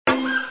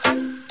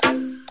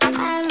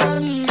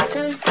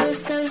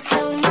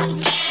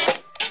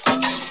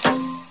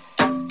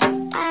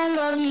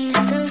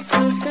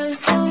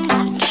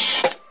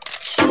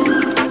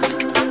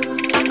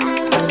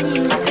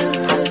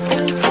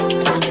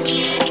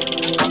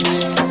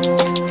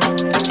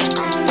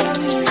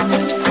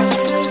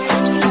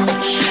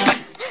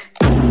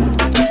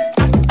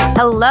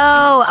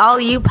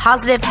you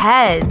positive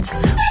heads.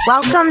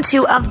 Welcome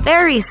to a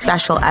very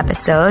special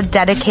episode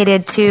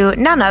dedicated to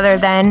none other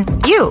than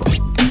you,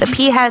 the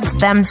P-heads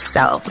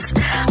themselves.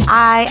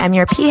 I am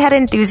your P-head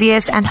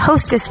enthusiast and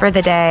hostess for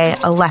the day,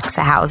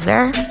 Alexa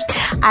Hauser.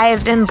 I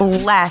have been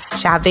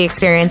blessed to have the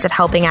experience of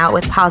helping out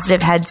with Positive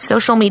Head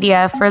social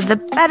media for the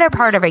better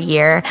part of a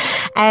year.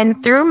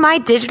 And through my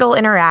digital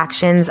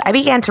interactions, I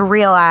began to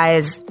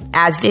realize,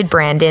 as did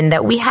Brandon,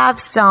 that we have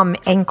some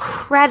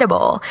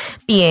incredible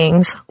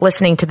beings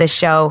listening to this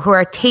show who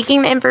are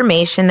taking the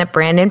information that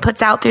Brandon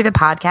puts out through the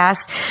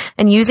podcast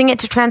and using it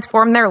to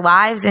transform their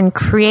lives and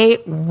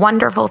create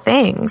wonderful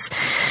things.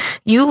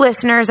 You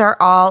listeners are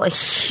all a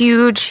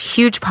huge,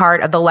 huge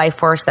part of the life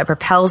force that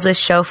propels this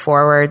show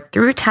forward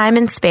through time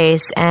and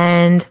space,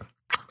 and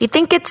we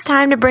think it's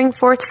time to bring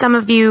forth some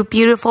of you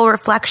beautiful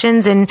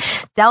reflections and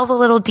delve a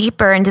little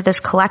deeper into this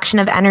collection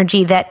of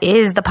energy that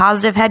is the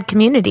Positive Head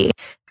community.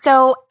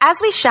 So as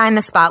we shine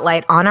the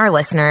spotlight on our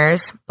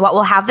listeners, what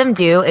we'll have them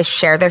do is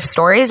share their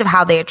stories of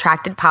how they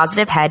attracted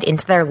Positive Head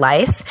into their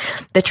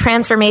life, the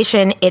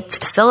transformation it's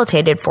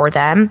facilitated for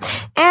them,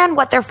 and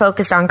what they're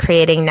focused on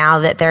creating now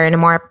that they're in a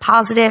more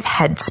positive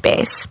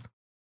headspace.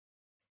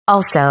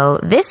 Also,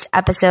 this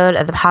episode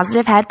of the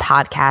Positive Head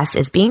podcast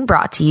is being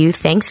brought to you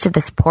thanks to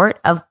the support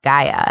of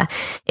Gaia.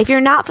 If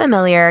you're not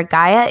familiar,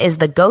 Gaia is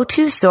the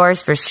go-to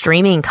source for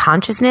streaming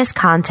consciousness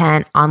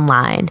content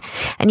online.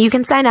 And you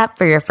can sign up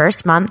for your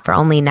first month for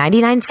only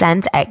 99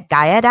 cents at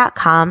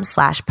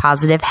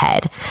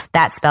gaia.com/positivehead.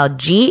 That's spelled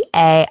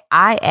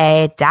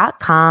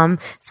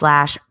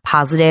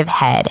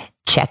GAIA.com/positivehead.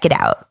 Check it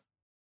out.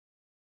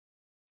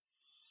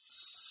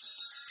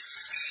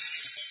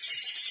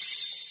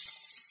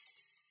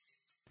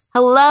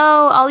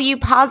 Hello, all you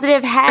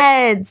positive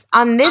heads.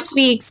 On this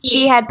week's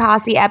P-Head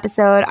Posse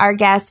episode, our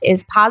guest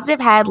is Positive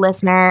Head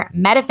listener,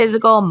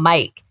 Metaphysical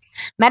Mike.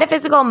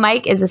 Metaphysical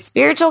Mike is a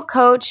spiritual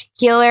coach,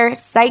 healer,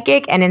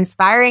 psychic, and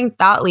inspiring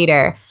thought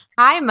leader.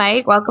 Hi,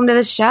 Mike. Welcome to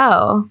the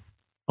show.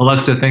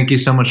 Alexa, thank you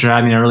so much for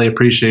having me. I really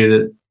appreciate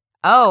it.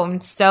 Oh,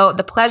 so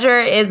the pleasure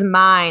is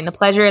mine. The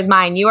pleasure is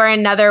mine. You are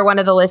another one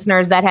of the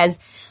listeners that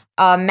has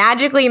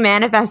magically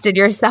manifested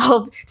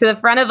yourself to the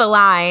front of the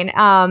line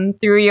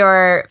through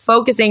your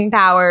focusing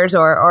powers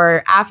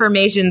or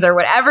affirmations or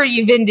whatever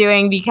you've been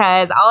doing,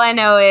 because all I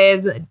know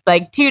is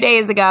like 2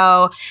 days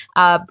ago,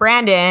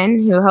 Brandon,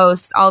 who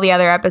hosts all the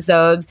other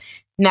episodes,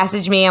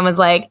 messaged me and was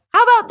like,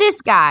 how about this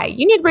guy?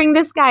 You need to bring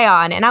this guy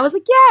on. And I was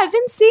like, yeah, I've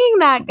been seeing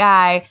that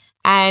guy.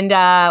 And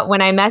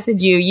when I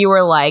messaged you, you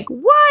were like,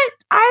 what?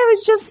 I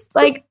was just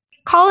like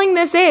calling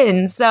this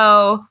in.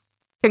 So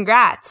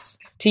congrats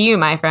to you,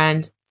 my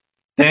friend.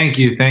 Thank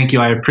you. Thank you.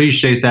 I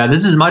appreciate that.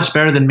 This is much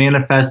better than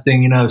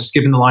manifesting,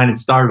 skipping the line at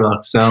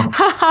Starbucks. So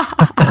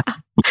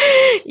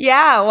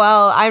yeah,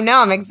 well,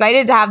 I'm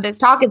excited to have this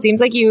talk. It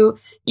seems like you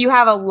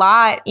have a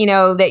lot,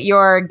 that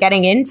you're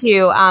getting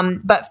into.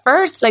 But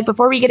first, like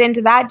before we get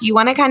into that, do you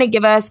want to kind of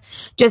give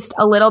us just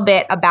a little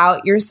bit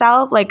about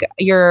yourself, like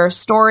your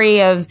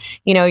story of,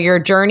 your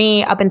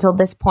journey up until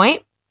this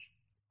point?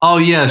 Oh,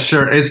 yeah,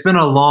 sure. It's been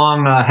a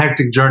long,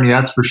 hectic journey.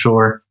 That's for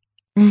sure.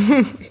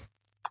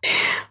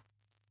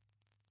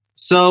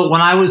 So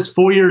when I was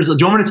 4 years old,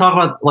 do you want me to talk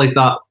about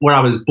where I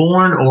was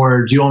born,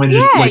 or do you want me to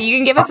you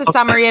can give us a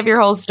summary of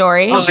your whole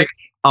story. Okay.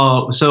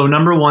 So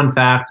number one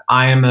fact,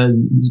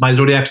 my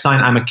zodiac sign,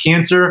 I'm a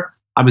Cancer.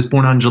 I was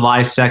born on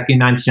July 2nd,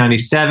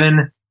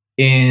 1997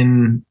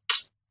 in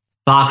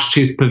Fox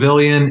Chase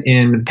Pavilion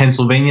in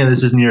Pennsylvania.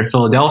 This is near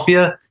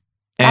Philadelphia.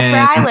 That's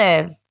where I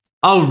live.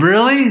 Oh,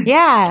 really?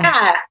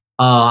 Yeah.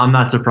 I'm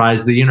not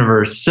surprised. The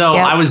universe. So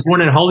I was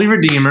born in Holy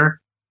Redeemer.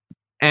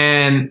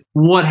 And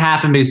what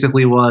happened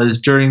basically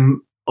was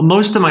during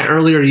most of my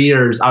earlier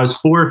years, I was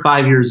 4 or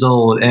 5 years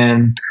old,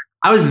 and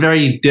I was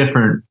very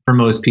different from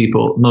most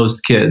people,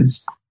 most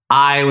kids.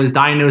 I was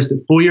diagnosed at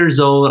 4 years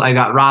old. I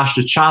got rushed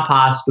to CHOP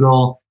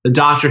Hospital. The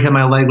doctor hit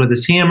my leg with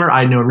his hammer.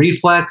 I had no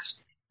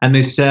reflex. And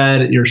they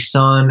said, your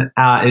son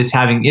is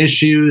having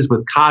issues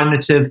with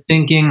cognitive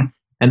thinking.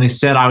 And they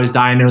said I was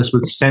diagnosed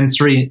with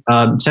sensory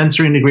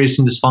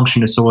integration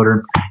dysfunction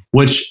disorder,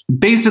 which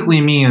basically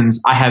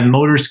means I have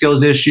motor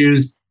skills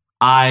issues.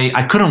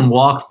 I couldn't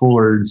walk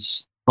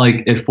forwards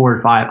like at 4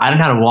 or 5. I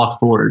didn't know how to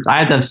walk forwards. I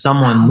had to have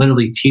someone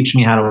literally teach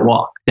me how to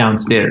walk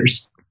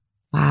downstairs.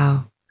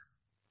 Wow.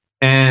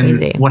 And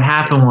Crazy. What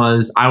happened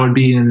was I would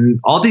be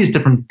in all these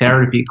different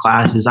therapy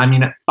classes. I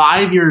mean, at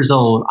 5 years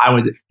old, I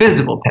would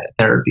physical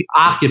therapy,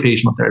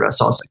 occupational therapy. I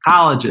saw a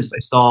psychologist. I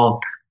saw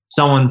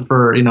someone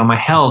for, my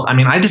health. I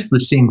mean, I just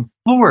was seeing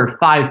 4 or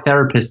 5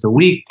 therapists a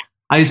week.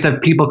 I used to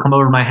have people come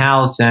over to my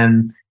house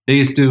and they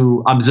used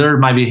to observe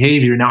my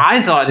behavior. Now,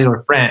 I thought they were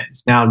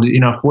friends. Now,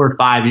 4 or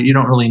 5, you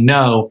don't really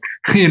know,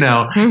 that you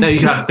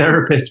have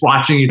therapists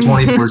watching you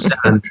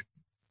 24/7.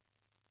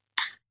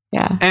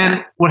 Yeah.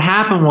 And what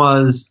happened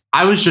was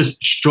I was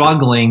just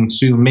struggling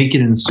to make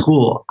it in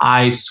school.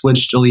 I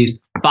switched at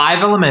least 5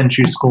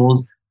 elementary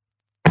schools.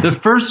 The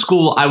first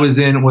school I was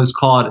in was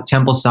called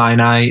Temple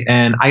Sinai,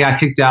 and I got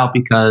kicked out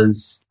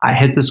because I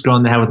hit this girl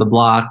in the head with a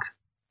block.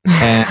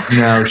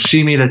 And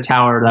she made a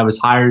tower that was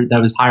higher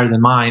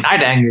than mine. I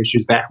had anger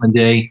issues back in the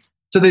day.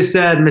 So they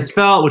said, Miss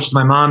Felt, which is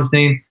my mom's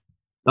name,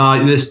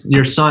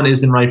 your son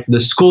isn't right for the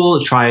school.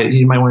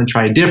 You might want to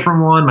try a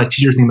different one. My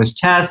teacher's name was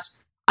Tess.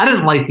 I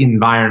didn't like the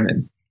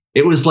environment.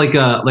 It was like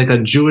a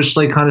Jewish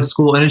kind of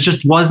school, and it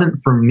just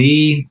wasn't for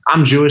me.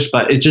 I'm Jewish,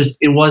 but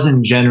it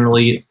wasn't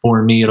generally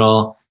for me at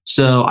all.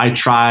 So I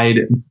tried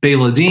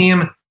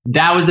Beiladim.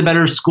 That was a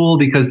better school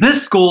because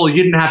this school,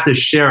 you didn't have to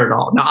share it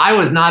all. Now, I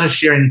was not a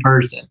sharing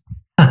person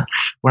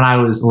when I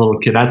was a little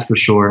kid, that's for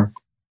sure.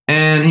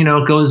 And,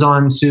 it goes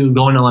on to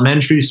going to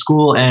elementary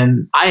school.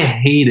 And I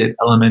hated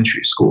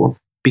elementary school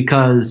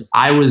because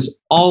I was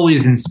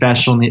always in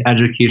special need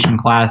education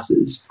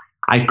classes.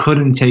 I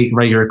couldn't take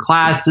regular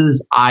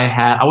classes.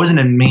 I wasn't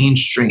in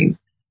mainstream.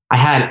 I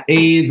had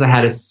aides, I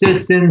had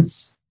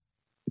assistants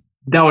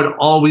that would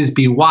always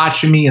be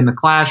watching me in the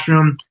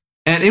classroom.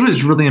 And it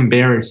was really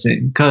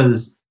embarrassing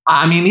because,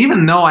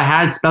 even though I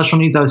had special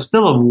needs, I was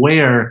still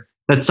aware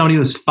that somebody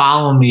was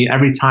following me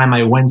every time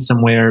I went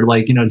somewhere,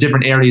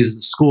 different areas of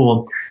the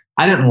school.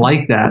 I didn't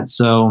like that.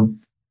 So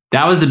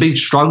that was a big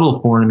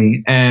struggle for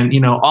me. And,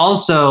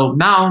 also,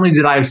 not only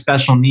did I have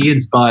special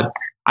needs, but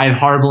I had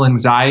horrible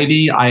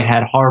anxiety. I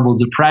had horrible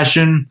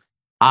depression.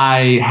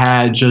 I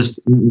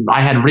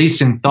had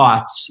racing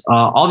thoughts.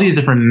 All these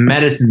different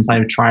medicines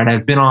I've tried.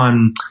 I've been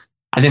on,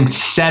 I think,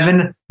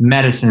 7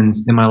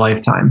 medicines in my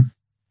lifetime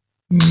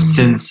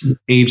since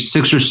age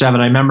 6 or 7.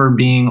 I remember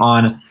being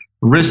on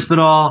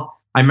Risperdal.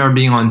 I remember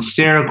being on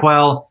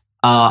Seroquel.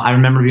 I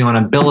remember being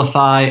on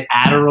Abilify,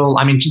 Adderall.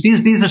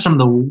 These are some of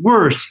the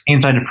worst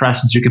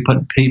antidepressants you could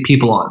put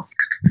people on.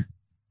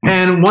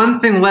 And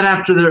one thing led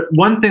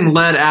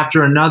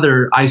after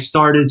another. I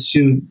started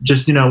to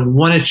just,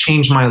 want to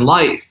change my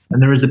life.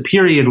 And there was a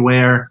period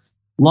where,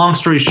 long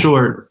story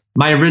short,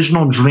 my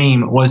original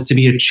dream was to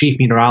be a chief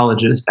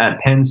meteorologist at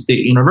Penn State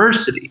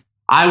University.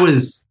 I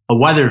was a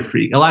weather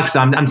freak. Alexa,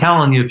 I'm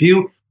telling you, if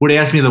you would have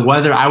asked me the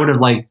weather, I would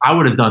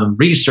have done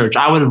research.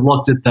 I would have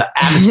looked at the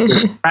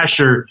atmospheric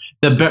pressure,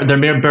 the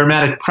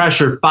barometric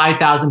pressure,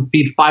 5,000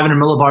 feet, 500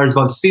 millibars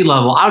above sea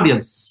level. I would be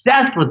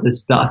obsessed with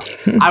this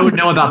stuff. I would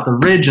know about the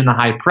ridge and the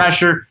high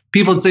pressure.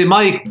 People would say,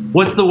 Mike,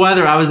 what's the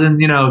weather? I was in,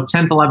 10th,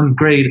 11th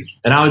grade.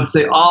 And I would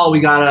say,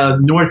 we got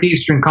a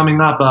northeastern coming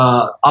up,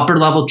 upper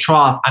level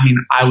trough.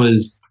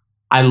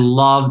 I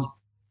loved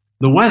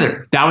the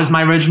weather. That was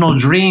my original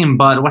dream.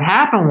 But what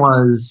happened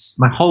was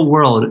my whole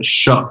world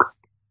shook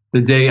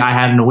the day I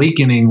had an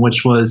awakening,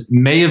 which was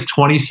May of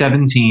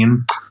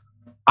 2017.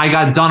 I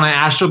got done an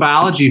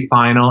astrobiology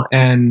final.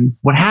 And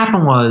what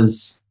happened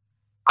was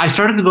I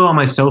started to go on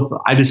my sofa.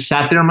 I just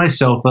sat there on my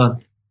sofa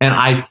and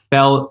I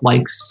felt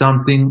like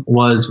something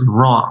was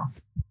wrong.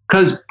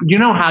 Because you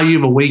know how you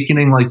have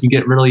awakening, like you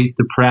get really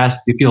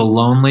depressed, you feel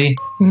lonely.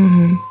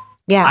 Mm-hmm.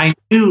 Yeah. I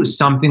knew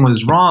something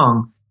was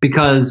wrong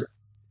because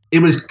it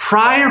was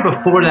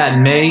before that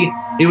May.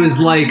 It was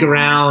like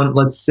around,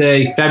 let's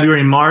say,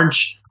 February,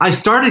 March. I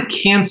started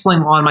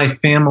canceling on my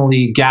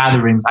family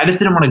gatherings. I just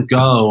didn't want to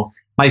go.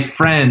 My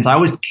friends, I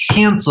was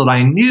canceled.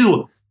 I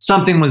knew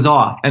something was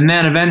off. And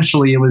then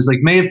eventually it was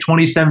like May of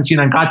 2017.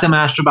 I got to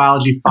my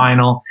astrobiology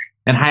final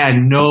and I had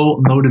no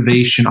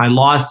motivation. I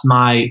lost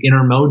my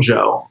inner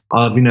mojo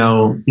of,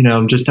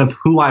 just of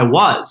who I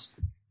was.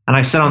 And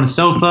I sat on the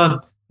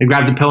sofa, I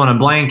grabbed a pillow and a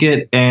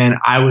blanket, and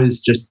I was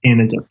just in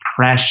a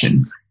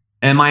depression.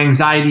 And my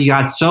anxiety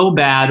got so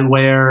bad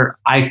where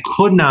I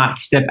could not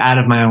step out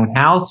of my own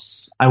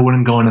house. I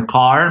wouldn't go in a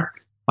car.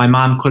 My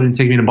mom couldn't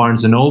take me to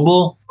Barnes &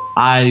 Noble.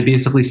 I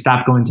basically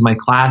stopped going to my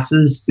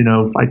classes.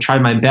 I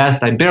tried my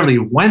best. I barely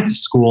went to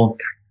school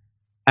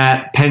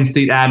at Penn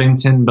State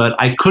Abington, but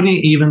I couldn't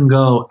even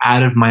go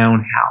out of my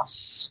own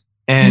house.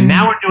 And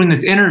now we're doing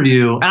this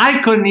interview, and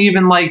I couldn't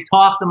even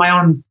talk to my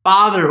own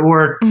father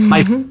or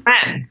my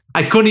friend.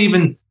 I couldn't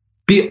even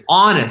be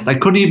honest. I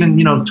couldn't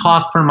even,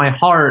 talk from my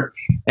heart.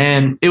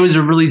 And it was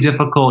a really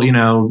difficult,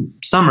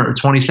 summer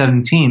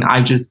 2017.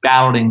 I just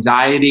battled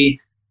anxiety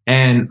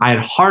and I had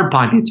heart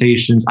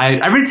palpitations.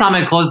 Every time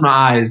I closed my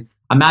eyes,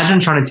 imagine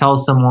trying to tell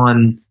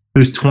someone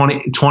who's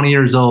 20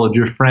 years old,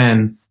 your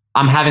friend,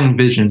 I'm having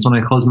visions. When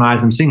I close my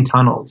eyes, I'm seeing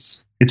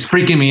tunnels. It's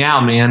freaking me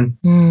out, man.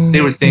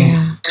 They would think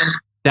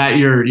that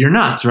you're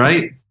nuts,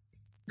 right?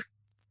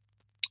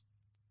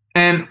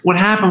 And what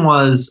happened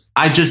was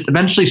I just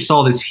eventually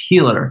saw this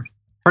healer.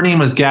 Her name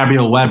was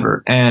Gabrielle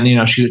Weber. And,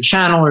 she's a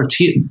channeler,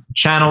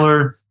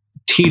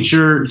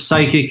 teacher,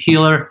 psychic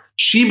healer.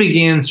 She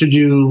began to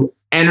do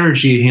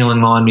energy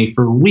healing on me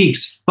for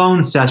weeks,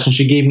 phone sessions.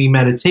 She gave me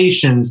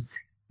meditations,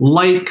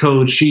 light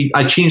coach.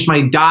 I changed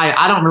my diet.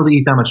 I don't really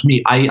eat that much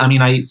meat. I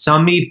eat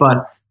some meat,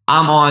 but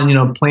I'm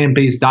on,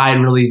 plant-based diet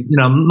really,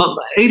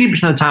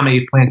 80% of the time I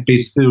eat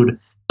plant-based food,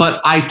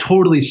 but I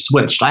totally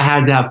switched. I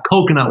had to have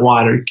coconut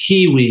water,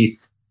 kiwi,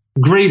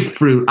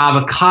 grapefruit,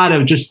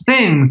 avocado, just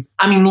things.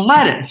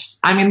 Lettuce.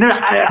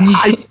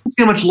 I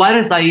see how much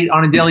lettuce I eat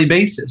on a daily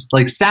basis,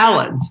 like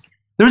salads.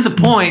 There was a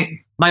point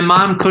my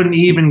mom couldn't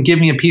even give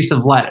me a piece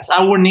of lettuce.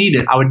 I wouldn't eat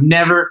it. I would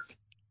never,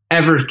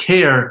 ever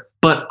care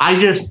but I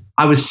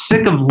was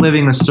sick of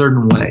living a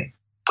certain way.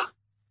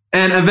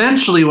 And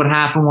eventually what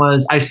happened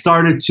was I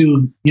started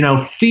to,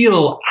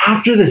 feel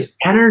after this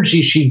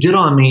energy she did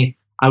on me,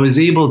 I was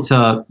able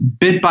to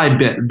bit by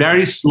bit,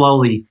 very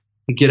slowly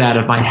get out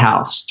of my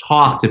house,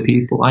 talk to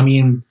people. I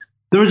mean,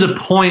 there was a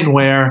point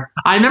where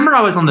I remember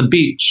I was on the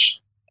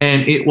beach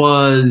and it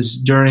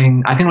was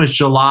I think it was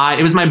July.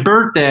 It was my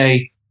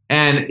birthday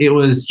and it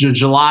was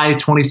July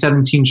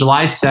 2017,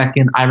 July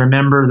 2nd. I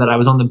remember that I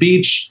was on the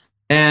beach.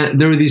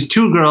 And there were these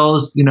two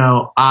girls,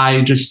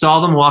 I just saw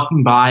them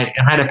walking by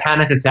and I had a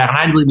panic attack and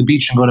I had to leave the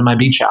beach and go to my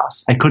beach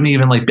house. I couldn't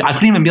even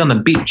be on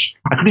the beach.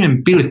 I couldn't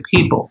even be with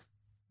people,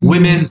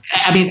 women.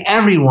 I mean,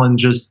 everyone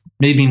just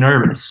made me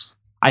nervous.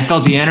 I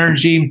felt the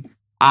energy.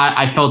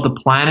 I felt the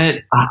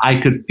planet. I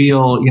could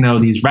feel,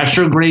 these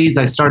retrogrades.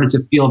 I started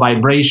to feel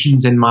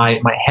vibrations in my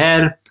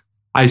head.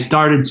 I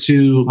started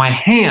to, my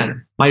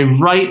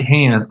right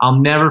hand, I'll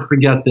never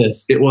forget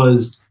this. It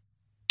was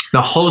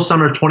the whole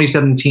summer of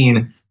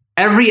 2017.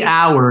 Every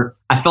hour,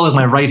 I felt like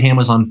my right hand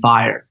was on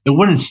fire. It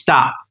wouldn't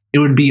stop. It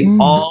would be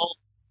all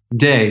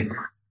day.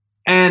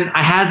 And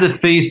I had to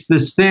face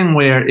this thing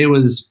where it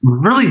was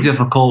really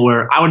difficult,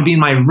 where I would be in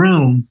my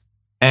room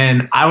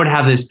and I would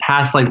have this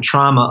past life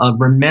trauma of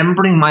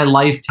remembering my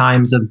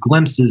lifetimes of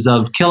glimpses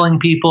of killing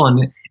people.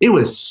 And it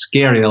was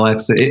scary,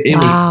 Alexa. It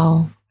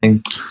wow.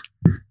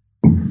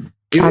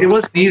 It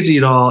wasn't easy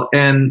at all.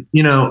 And,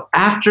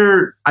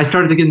 after I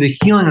started to get into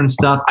healing and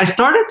stuff, I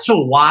started to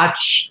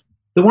watch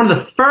one of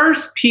the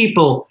first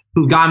people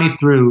who got me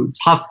through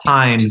tough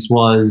times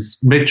was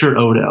Victor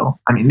Odo.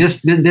 I mean,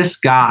 this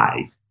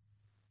guy,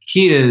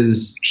 he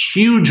is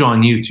huge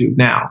on YouTube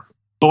now.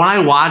 But when I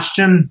watched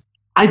him,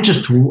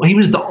 he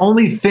was the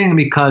only thing,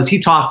 because he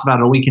talked about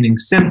awakening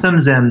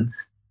symptoms and,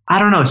 I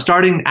don't know,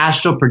 starting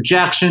astral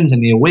projections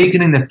and the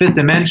awakening, the fifth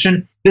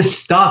dimension, this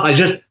stuff.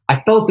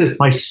 I felt this,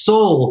 my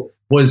soul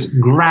was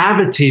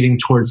gravitating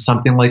towards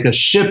something like a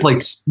ship,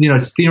 like,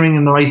 steering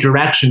in the right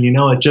direction.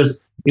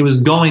 It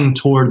was going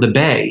toward the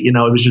bay, it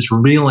was just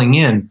reeling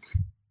in.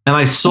 And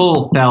my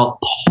soul felt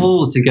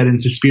pulled to get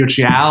into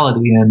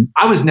spirituality. And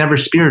I was never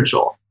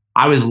spiritual.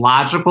 I was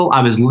logical.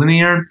 I was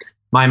linear.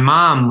 My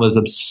mom was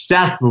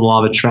obsessed with the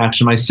law of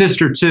attraction. My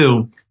sister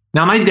too.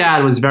 Now, my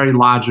dad was very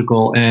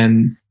logical,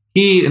 and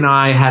he and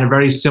I had a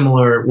very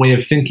similar way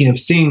of thinking, of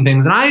seeing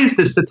things. And I used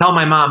to tell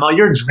my mom, "Oh,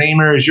 you're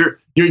dreamers.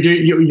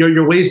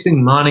 You're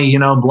wasting money.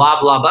 Blah blah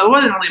blah." It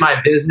wasn't really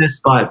my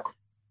business, but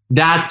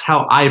that's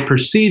how I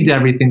perceived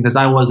everything, because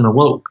I wasn't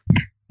awoke.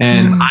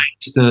 And I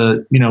used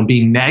to,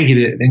 be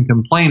negative and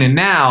complain. And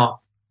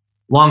now,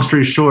 long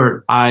story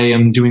short, I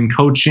am doing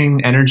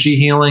coaching, energy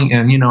healing,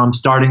 and, I'm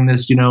starting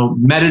this,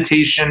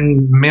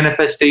 meditation,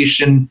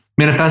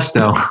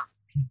 manifesto.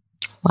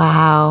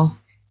 Wow.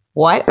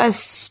 What a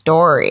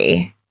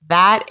story.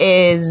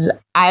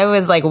 I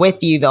was like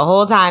with you the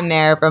whole time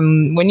there,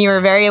 from when you were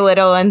very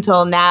little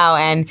until now,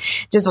 and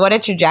just what a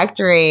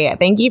trajectory.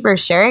 Thank you for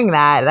sharing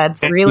that.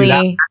 That's really,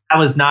 that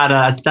was not,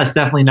 that's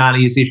definitely not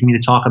easy for me to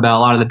talk about,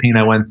 a lot of the pain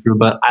I went through,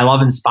 but I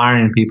love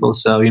inspiring people.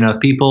 So, if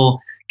people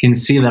can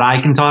see that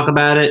I can talk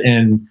about it,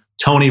 and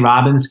Tony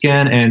Robbins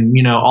can, and,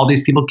 all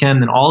these people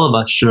can, then all of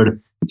us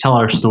should tell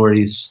our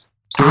stories.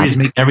 Stories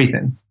make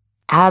everything.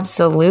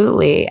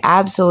 Absolutely.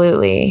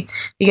 Absolutely.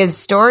 Because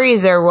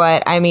stories are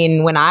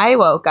when I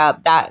woke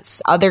up,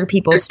 that's other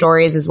people's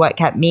stories is what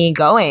kept me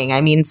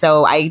going.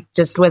 So I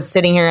just was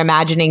sitting here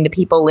imagining the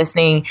people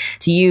listening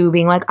to you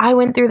being like, I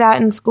went through that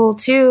in school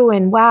too.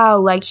 And wow,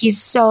 like he's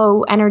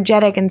so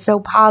energetic and so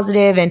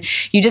positive, and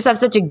you just have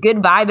such a good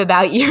vibe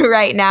about you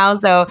right now.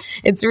 So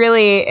it's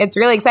really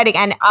exciting.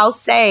 And I'll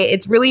say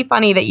it's really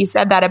funny that you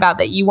said that about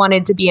that you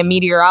wanted to be a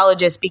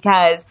meteorologist,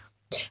 because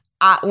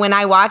when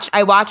I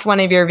watched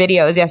one of your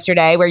videos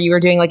yesterday where you were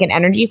doing like an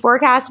energy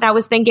forecast, and I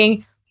was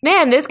thinking,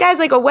 man, this guy's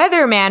like a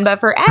weatherman, but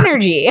for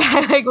energy.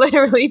 I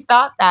literally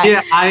thought that.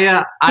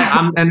 Yeah,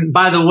 I'm, and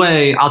by the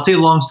way, I'll tell you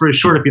a long story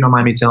short, if you don't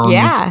mind me telling you.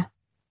 Yeah.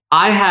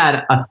 I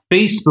had a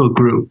Facebook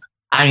group.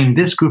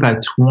 This group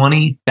had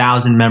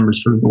 20,000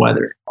 members for the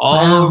weather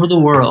all over the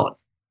world.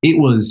 It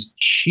was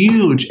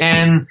huge.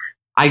 And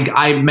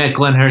I met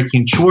Glenn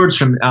Hurricane George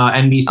from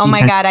NBC. Oh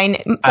my God.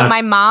 So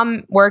my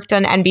mom worked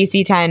on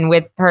NBC 10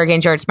 with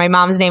Hurricane George. My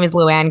mom's name is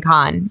Luann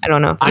Khan. I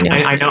don't know if you know.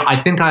 I know.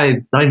 I think I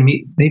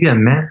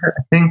met her,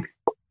 I think.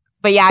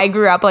 But yeah, I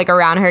grew up like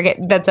around her.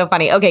 That's so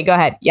funny. Okay, go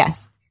ahead.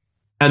 Yes.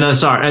 And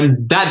sorry.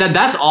 And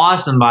that's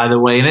awesome, by the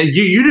way. And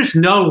you just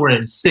know we're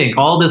in sync.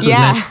 All this was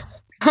meant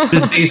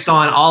just based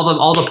on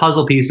all the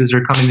puzzle pieces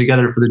are coming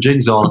together for the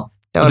jigsaw.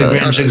 Totally. The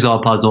grand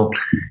jigsaw puzzle.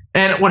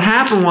 And what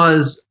happened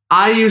was,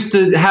 I used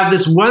to have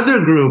this weather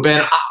group,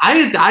 and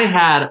I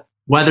had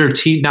weather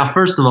tea. Now,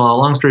 first of all,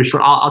 long story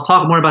short, I'll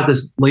talk more about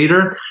this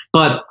later,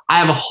 but I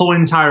have a whole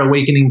entire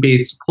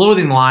awakening-based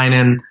clothing line,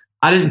 and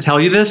I didn't tell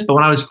you this, but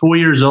when I was 4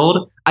 years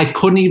old, I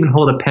couldn't even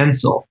hold a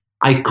pencil.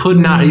 I could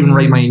not even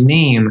write my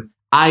name.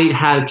 I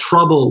had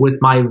trouble with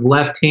my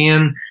left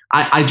hand.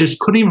 I just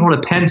couldn't even hold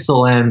a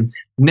pencil. And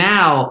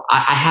now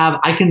I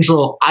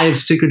have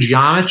sacred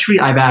geometry.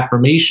 I have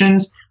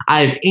affirmations.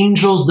 I have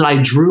angels that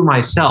I drew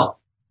myself.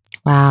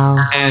 Wow.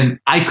 And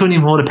I couldn't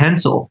even hold a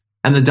pencil.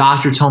 And the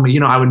doctor told me,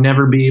 I would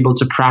never be able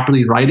to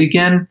properly write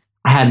again.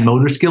 I had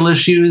motor skill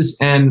issues,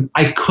 and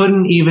I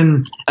couldn't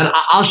even. And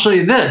I'll show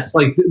you this.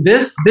 Like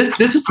this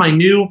is my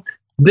new.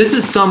 This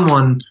is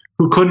someone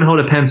who couldn't hold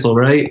a pencil,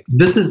 right?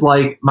 This is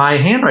like my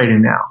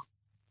handwriting now.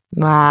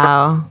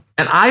 Wow.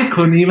 And I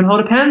couldn't even hold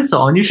a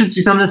pencil. And you should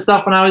see some of this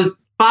stuff when I was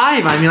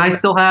 5. I mean,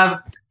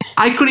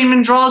 I couldn't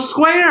even draw a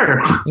square.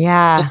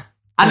 Yeah.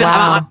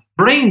 My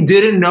brain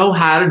didn't know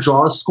how to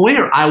draw a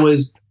square. I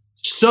was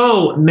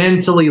so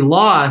mentally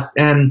lost,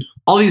 and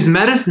all these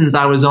medicines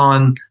I was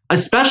on,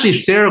 especially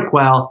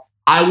Seroquel,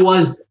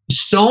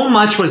 so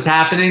much was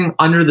happening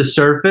under the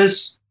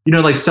surface,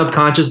 like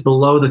subconscious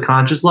below the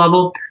conscious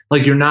level.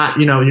 Like you're not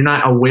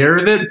aware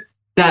of it,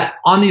 that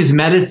on these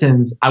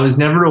medicines, I was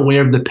never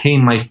aware of the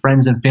pain my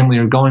friends and family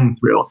are going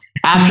through.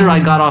 After I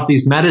got off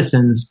these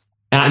medicines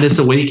and this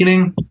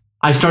awakening,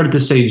 I started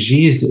to say,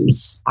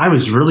 Jesus, I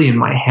was really in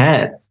my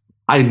head.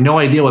 I had no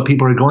idea what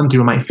people were going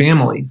through in my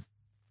family.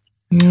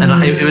 And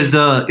it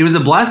was a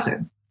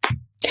blessing.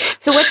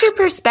 So what's your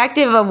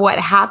perspective of what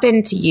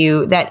happened to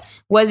you?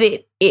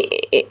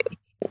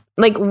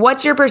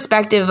 What's your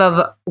perspective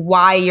of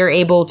why you're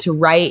able to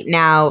write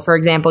now? For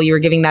example, you were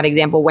giving that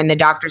example when the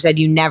doctor said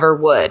you never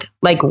would.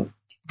 Like,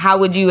 how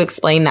would you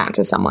explain that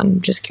to someone?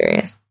 Just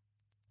curious.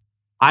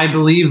 I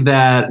believe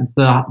that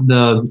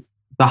the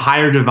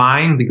higher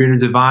divine, the greater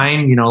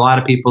divine, a lot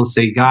of people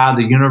say God,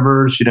 the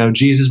universe,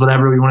 Jesus,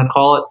 whatever we want to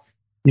call it.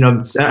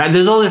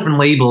 There's all different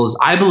labels.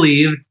 I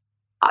believe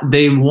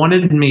they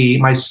wanted me.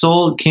 My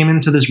soul came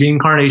into this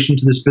reincarnation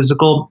to this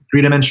physical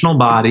 3-dimensional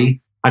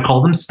body. I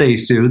call them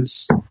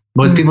spacesuits.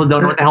 Most people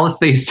don't know what the hell a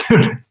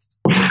spacesuit is.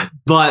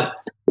 But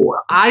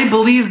I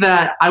believe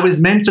that I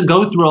was meant to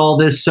go through all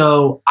this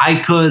so I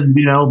could,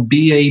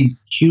 be a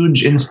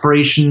huge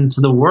inspiration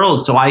to the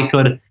world. So I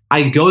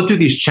go through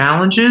these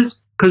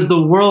challenges because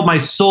the world, my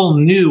soul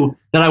knew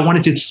that I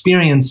wanted to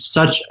experience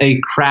such a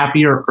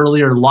crappier,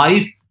 earlier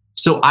life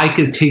so I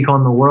could take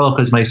on the world,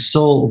 because my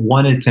soul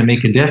wanted to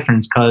make a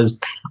difference. Because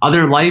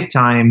other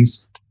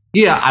lifetimes,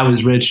 yeah, I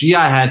was rich.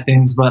 Yeah, I had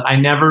things, but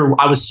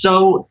I was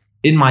so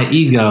in my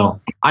ego.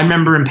 I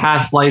remember in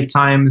past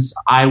lifetimes,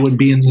 I would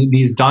be in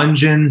these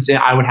dungeons.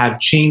 I would have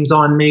chains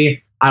on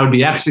me. I would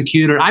be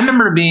executed. I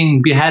remember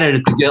being beheaded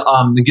at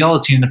the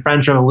guillotine in the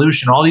French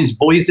Revolution. All these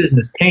voices and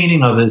this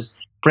painting of this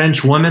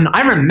French woman.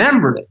 I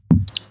remembered it.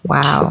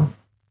 Wow.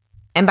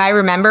 And by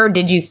remember,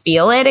 did you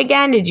feel it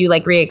again? Did you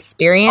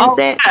re-experience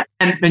it?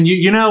 And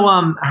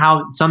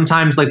how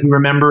sometimes we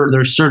remember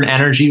there's certain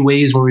energy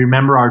ways where we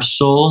remember our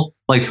soul,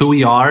 like who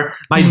we are.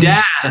 My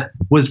dad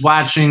was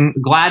watching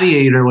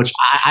Gladiator, which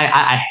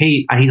I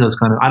hate. I hate those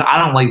kind of. I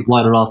don't like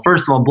blood at all.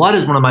 First of all, blood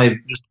is one of my.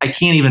 I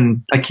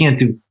can't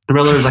do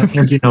thrillers. I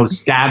can't do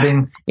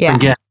stabbing. Yeah.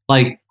 Forget.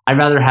 I'd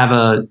rather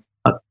have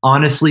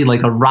honestly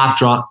a rock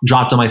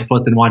dropped on my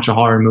foot than watch a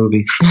horror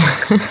movie.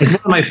 It's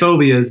one of my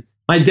phobias.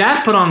 My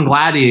dad put on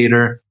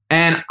Gladiator,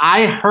 and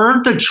I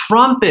heard the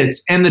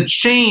trumpets and the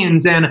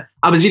chains, and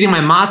I was eating my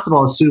matzo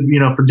ball soup,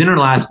 for dinner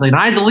last night.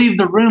 And I had to leave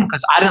the room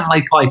because I didn't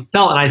like how I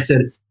felt. And I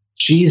said,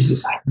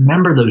 Jesus, I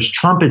remember those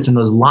trumpets and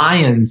those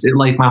lions. It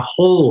my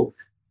whole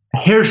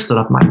hair stood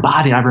up my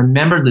body. I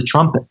remembered the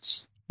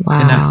trumpets.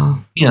 Wow.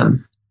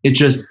 And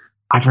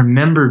I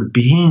remember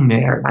being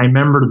there. I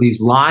remember these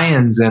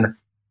lions, and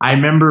I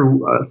remember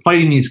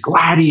fighting these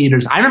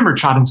gladiators. I remember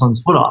chopping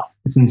someone's foot off.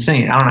 It's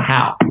insane. I don't know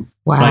how.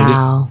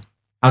 Wow.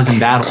 I was in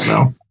battle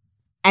though.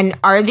 And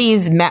are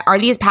these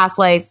past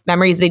life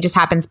memories, they just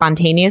happen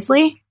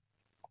spontaneously?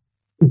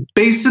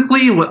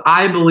 Basically, what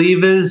I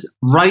believe is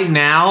right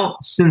now,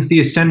 since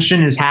the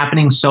ascension is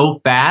happening so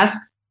fast,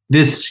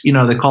 this,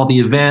 they call the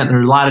event,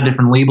 there's a lot of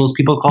different labels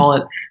people call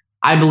it.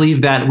 I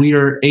believe that we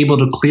are able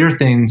to clear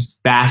things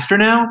faster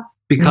now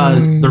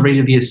because the rate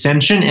of the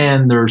ascension,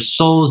 and there's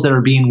souls that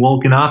are being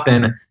woken up.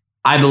 And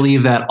I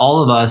believe that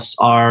all of us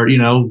are,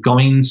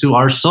 going into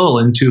our soul,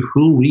 into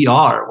who we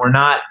are. We're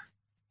not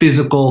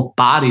physical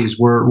bodies.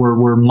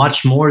 We're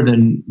much more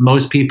than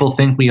most people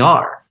think we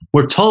are.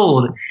 We're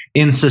told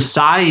in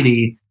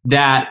society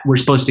that we're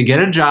supposed to get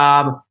a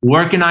job,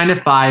 work a 9 to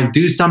 5,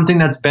 do something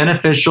that's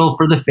beneficial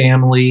for the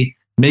family,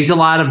 make a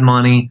lot of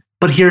money.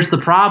 But here's the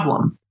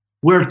problem.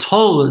 We're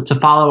told to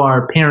follow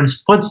our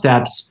parents'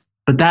 footsteps,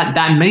 but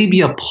that may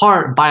be a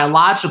part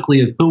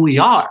biologically of who we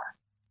are.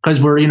 Because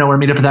we're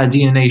made up of that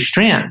DNA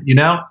strand,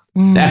 the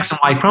X and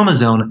Y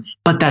chromosome,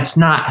 but that's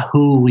not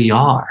who we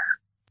are.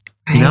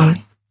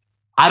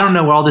 I don't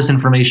know where all this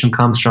information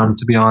comes from,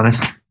 to be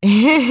honest.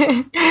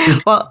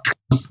 Well,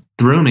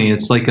 through me,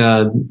 it's like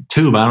a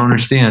tube. I don't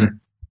understand.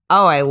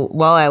 Oh, I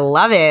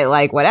love it.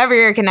 Whatever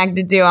you're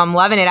connected to, I'm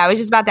loving it. I was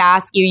just about to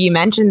ask you, you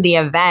mentioned the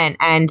event,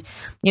 and,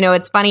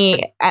 it's funny.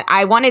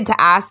 I wanted to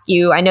ask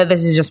you, I know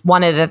this is just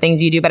one of the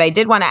things you do, but I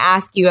did want to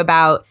ask you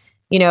about,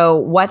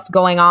 what's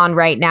going on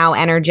right now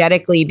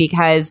energetically,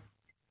 because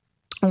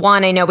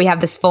one, I know we have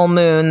this full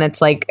moon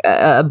that's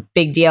a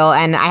big deal.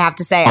 And I have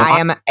to say,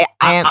 I'm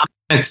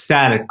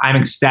ecstatic. I'm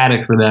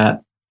ecstatic for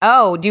that.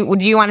 Oh, do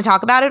you want to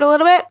talk about it a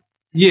little bit?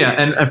 Yeah,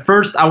 and at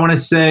first I want to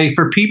say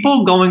for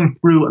people going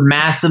through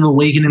massive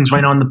awakenings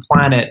right on the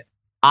planet,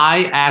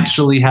 I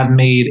actually have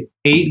made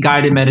 8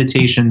 guided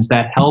meditations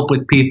that help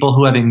with people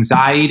who have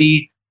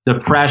anxiety,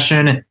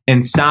 depression,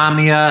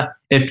 insomnia.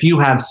 If you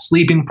have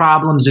sleeping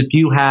problems, if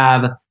you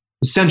have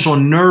central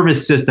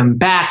nervous system,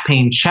 back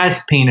pain,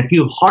 chest pain, if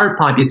you have heart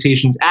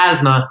palpitations,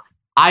 asthma,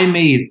 I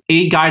made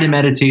 8 guided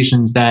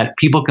meditations that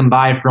people can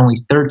buy for only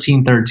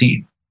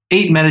 $13.13.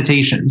 8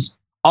 meditations,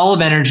 all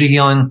of energy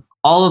healing,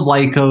 all of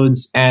light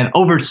codes, and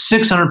over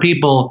 600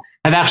 people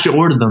have actually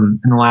ordered them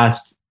in the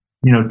last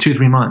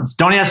 2-3 months.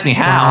 Don't ask me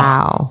how.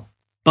 Wow.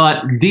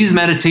 But these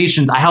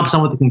meditations, I helped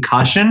someone with a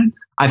concussion.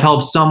 I've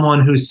helped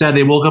someone who said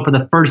they woke up for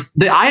the first.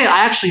 I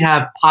actually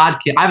have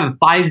podcast. I have a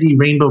 5D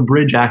rainbow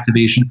bridge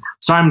activation.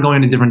 Sorry, I'm going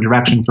in a different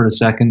direction for a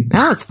second.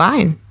 No, it's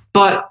fine.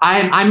 But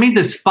I made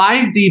this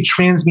 5D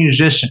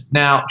transmission.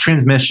 Now,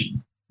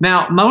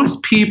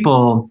 most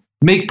people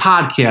make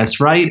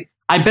podcasts, right?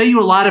 I bet you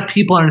a lot of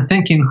people are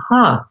thinking,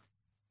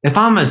 if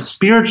I'm a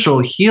spiritual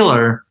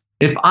healer,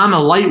 if I'm a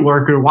light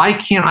worker, why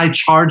can't I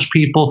charge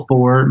people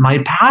for my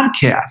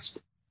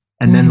podcast?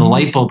 And then the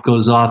light bulb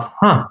goes off,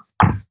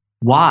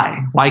 why?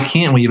 Why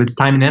can't we if it's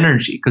time and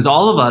energy? Because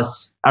all of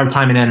us are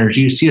time and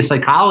energy. You see a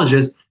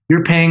psychologist,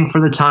 you're paying for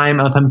the time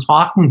of him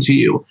talking to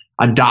you.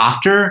 A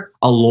doctor,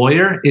 a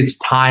lawyer, it's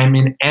time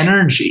and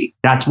energy.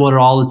 That's what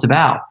all it's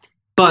about.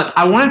 But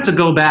I wanted to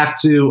go back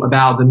to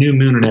about the new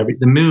moon and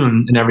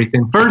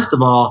everything. First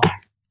of all,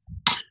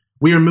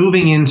 we are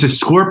moving into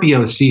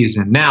Scorpio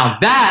season. Now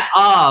that's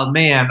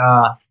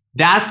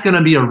going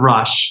to be a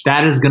rush.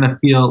 That is going to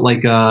feel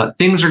like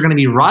things are going to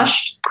be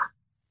rushed.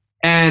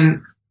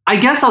 And I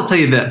guess I'll tell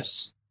you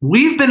this.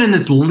 We've been in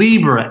this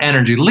Libra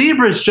energy.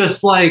 Libra is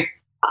just like,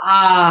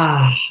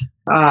 I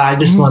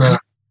just want to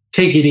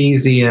take it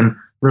easy and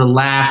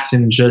relax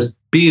and just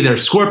be there.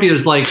 Scorpio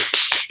is like,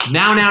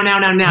 now.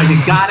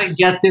 You got to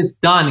get this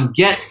done.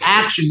 Get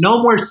action.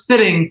 No more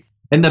sitting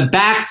in the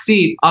back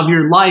seat of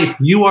your life.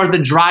 You are the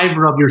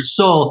driver of your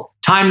soul.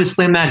 Time to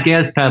slam that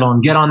gas pedal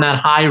and get on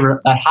that high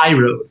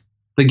road,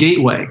 the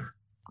gateway.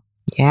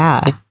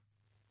 Yeah.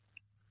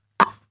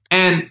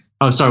 And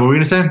sorry, what were you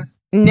gonna say?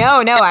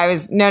 No, I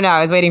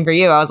was waiting for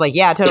you. I was like,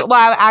 yeah, totally.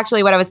 Well,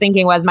 actually, what I was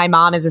thinking was my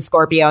mom is a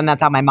Scorpio, and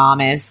that's how my mom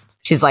is.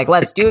 She's like,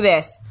 let's do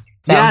this.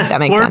 So yes, that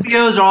makes sense.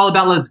 Scorpios are all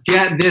about let's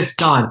get this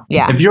done.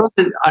 Yeah. If you're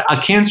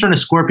a Cancer and a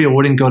Scorpio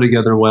wouldn't go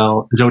together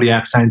well,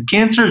 zodiac signs.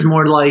 Cancer is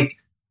more like,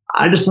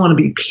 I just want to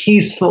be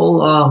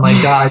peaceful. Oh my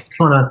God, I just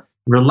want to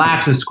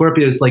relax. And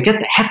Scorpio is like, get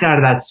the heck out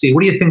of that seat.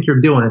 What do you think you're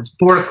doing? It's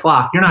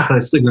 4:00. You're not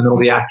going to sleep in the middle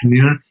of the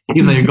afternoon,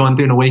 even though you're going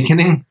through an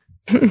awakening.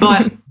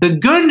 But the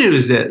good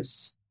news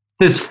is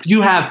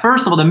you have,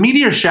 first of all, the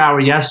meteor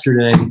shower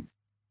yesterday.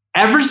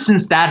 Ever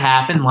since that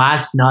happened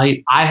last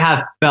night, I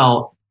have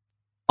felt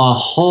a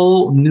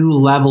whole new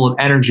level of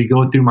energy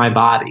go through my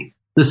body.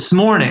 This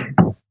morning,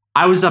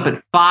 I was up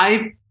at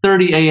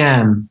 5:30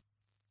 a.m.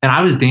 and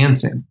I was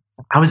dancing.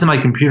 I was in my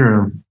computer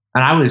room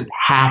and I was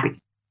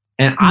happy.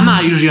 And I'm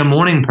not usually a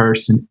morning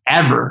person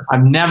ever.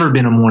 I've never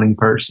been a morning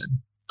person.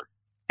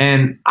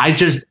 And I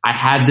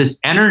had this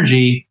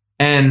energy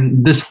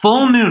and this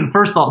full moon.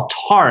 First of all,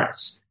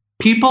 Taurus.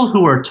 People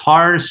who are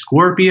Taurus,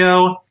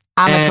 Scorpio.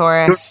 I'm a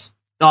Taurus.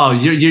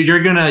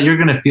 You're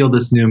gonna feel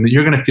this moon.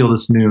 You're gonna feel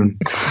this moon.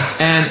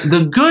 And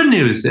the good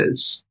news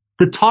is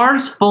the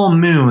Taurus full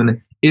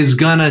moon is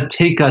gonna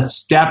take a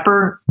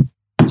stepper.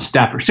 See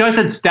how I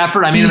said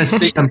stepper? I made a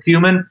mistake. I'm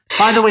human.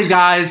 By the way,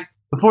 guys,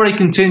 before I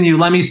continue,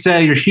 let me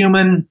say you're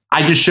human.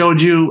 I just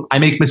showed you I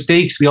make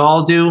mistakes. We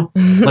all do.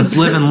 Let's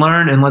live and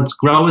learn and let's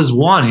grow as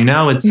one.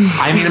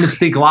 I made a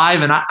mistake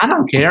live and I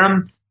don't care.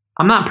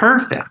 I'm not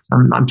perfect.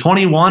 I'm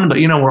 21, but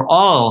we're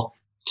all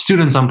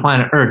students on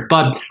planet Earth.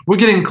 But we're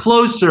getting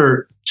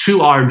closer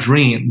to our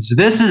dreams.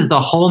 This is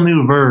the whole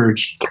new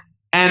verge.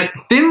 And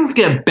things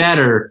get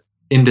better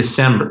in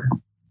December.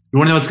 You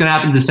want to know what's going to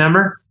happen in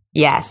December?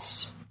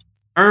 Yes.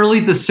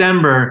 Early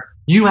December,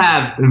 you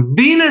have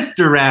Venus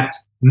direct,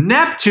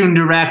 Neptune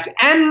direct,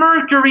 and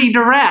Mercury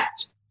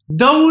direct.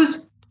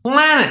 Those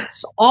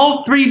planets,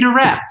 all 3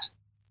 direct.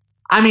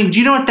 I mean, do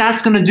you know what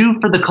that's going to do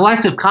for the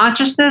collective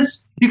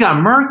consciousness? You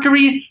got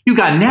Mercury, you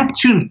got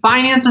Neptune,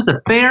 finances,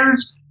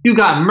 affairs. You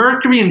got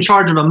Mercury in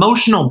charge of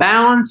emotional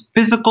balance,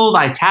 physical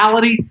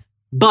vitality.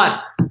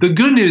 But the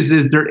good news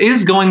is there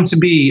is going to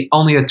be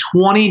only a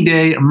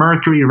 20-day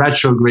Mercury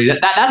retrograde.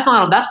 That's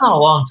not a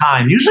long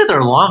time. Usually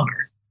they're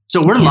longer.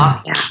 So we're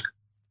lucky.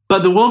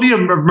 But there will be a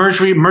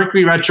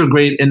Mercury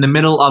retrograde in the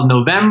middle of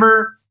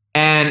November.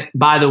 And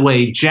by the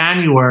way,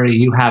 January,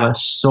 you have a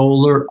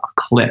solar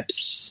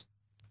eclipse.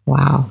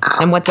 Wow.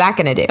 And what's that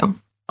going to do?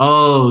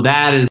 Oh,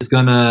 that's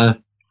going to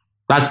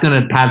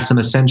have some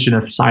ascension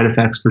of side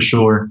effects for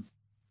sure.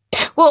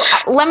 Well,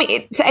 let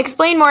me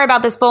explain more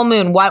about this full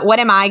moon. What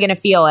am I going to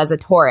feel as a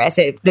Taurus?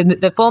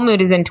 The full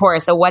moon is in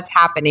Taurus. So what's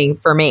happening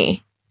for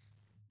me?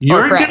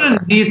 You're going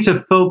to need to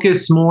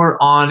focus more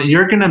on,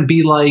 you're going to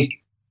be like,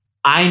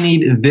 I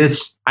need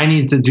this. I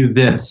need to do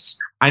this.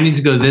 I need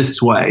to go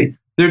this way.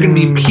 There are going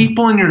to be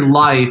people in your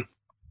life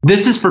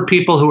this is for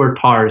people who are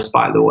Taurus,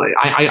 by the way.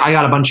 I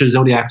got a bunch of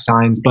zodiac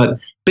signs, but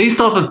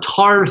based off of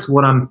Taurus,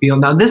 what I'm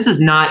feeling now, this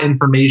is not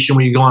information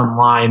when you go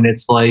online.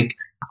 It's like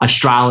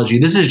astrology.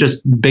 This is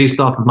just based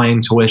off of my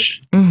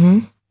intuition. Mm-hmm.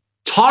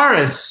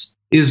 Taurus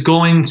is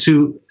going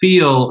to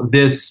feel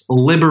this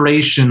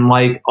liberation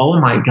like, oh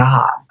my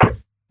God,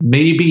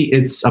 maybe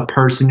it's a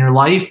person in your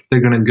life. They're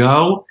going to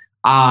go.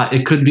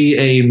 It could be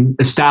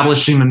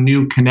establishing a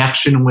new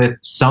connection with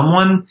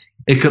someone.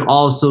 It could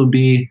also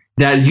be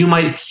that you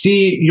might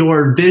see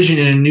your vision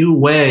in a new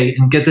way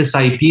and get this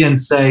idea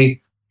and say,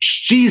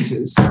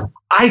 Jesus,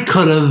 I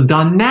could have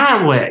done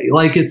that way.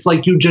 Like, it's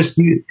like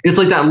it's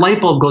like that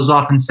light bulb goes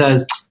off and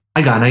says,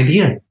 I got an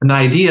idea. And the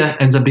idea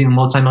ends up being a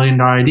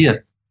multi-million-dollar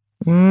idea.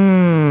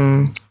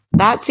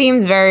 That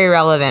seems very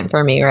relevant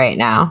for me right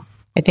now.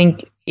 I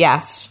think,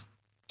 yes.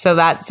 So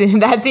that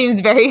seems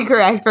very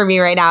correct for me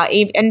right now.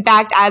 In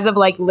fact, as of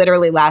like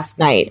literally last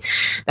night,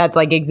 that's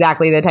like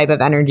exactly the type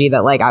of energy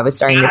that like I was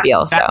starting to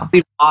feel. So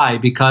why?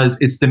 Because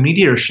it's the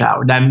meteor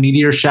shower. That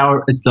meteor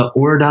shower, it's the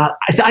Orda.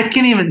 I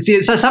can't even see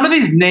it. So some of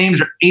these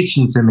names are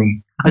ancient to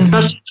me,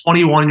 especially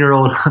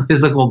 21-year-old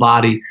physical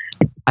body.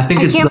 I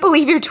can't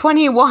believe you're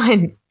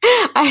 21.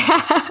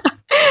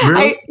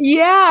 Really?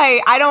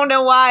 I don't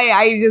know why.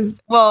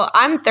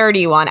 I'm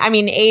 31. I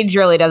mean, age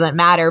really doesn't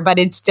matter, but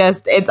age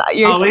is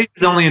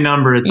only a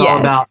number. It's all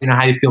about,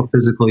 how you feel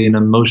physically and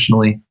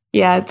emotionally.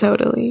 Yeah,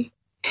 totally.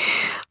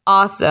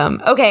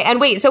 Awesome. Okay.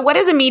 And wait, so what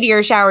does a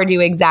meteor shower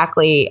do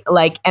exactly,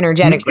 like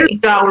energetically? Meteor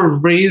shower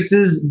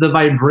raises the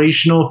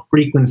vibrational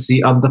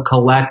frequency of the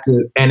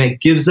collective, and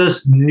it gives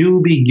us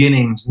new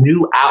beginnings,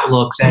 new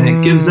outlooks, and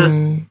it gives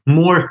us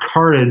more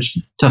courage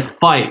to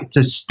fight,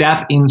 to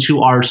step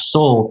into our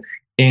soul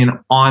and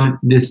on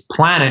this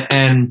planet.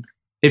 And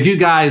if you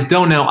guys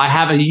don't know, I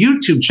have a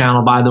YouTube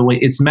channel, by the way.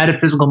 It's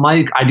Metaphysical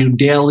Mike. I do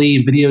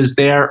daily videos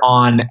there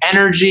on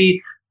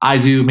energy. I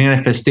do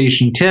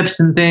manifestation tips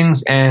and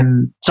things.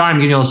 And sorry, I'm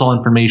giving you all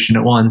information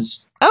at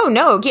once. Oh,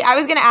 no. I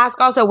was going to ask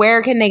also,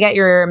 where can they get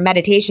your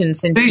meditation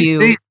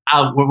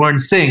we're in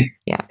sync.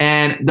 Yeah.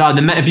 And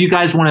if you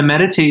guys want a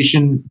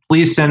meditation,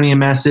 please send me a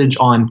message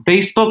on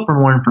Facebook for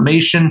more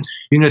information.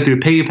 You can go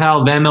through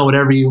PayPal, Venmo,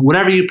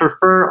 whatever you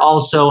prefer.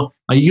 Also,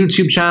 my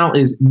YouTube channel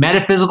is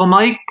Metaphysical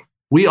Mike.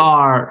 We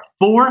are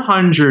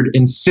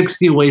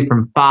 460 away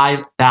from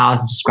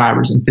 5,000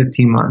 subscribers in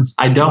 15 months.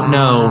 I don't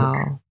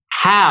know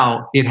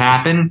how it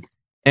happened.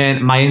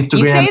 And my Instagram.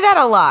 You say that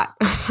a lot.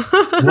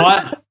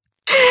 What?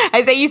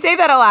 I say you say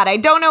that a lot. I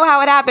don't know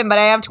how it happened, but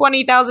I have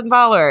 20,000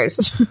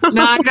 followers.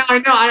 No, I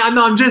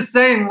know. I'm just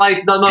saying,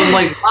 like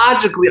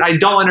logically, I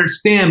don't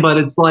understand, but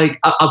it's like,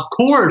 of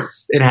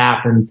course it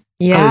happened.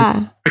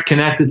 Yeah. We're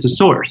connected to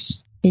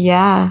source.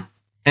 Yeah.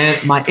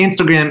 And my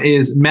Instagram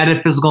is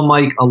Metaphysical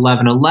Mike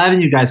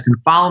 1111. You guys can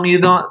follow me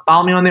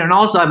on there. And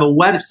also I have a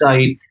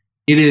website.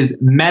 It is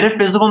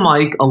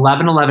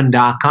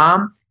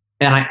metaphysicalmike1111.com.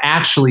 And I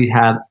actually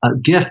have a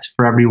gift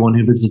for everyone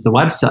who visits the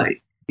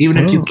website.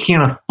 Even if you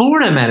can't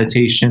afford a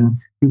meditation,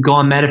 you go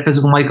on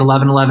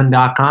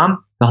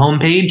metaphysicalmike1111.com, the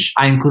homepage.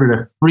 I included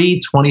a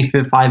free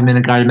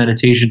 25-minute guided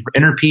meditation for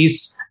inner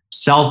peace,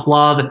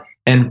 self-love,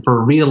 and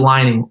for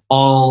realigning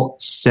all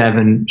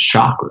 7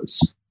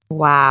 chakras.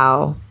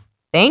 Wow.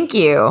 Thank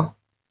you.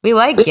 We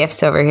like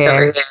gifts over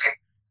here.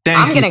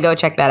 I'm going to go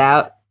check that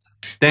out.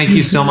 Thank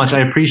you so much. I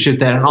appreciate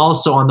that. And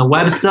also on the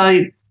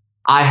website,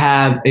 I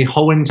have a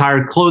whole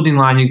entire clothing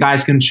line you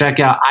guys can check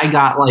out. I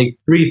got like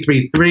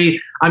 333.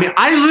 I mean,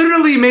 I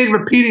literally made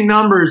repeating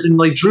numbers and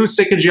like drew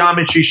sacred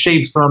geometry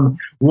shapes from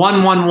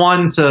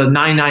 111 to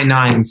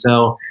 999.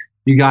 So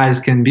you guys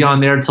can be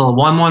on there till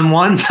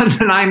 111 to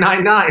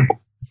 999.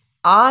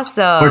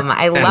 Awesome.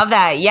 I love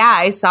that. Yeah,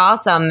 I saw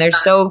some. They're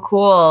so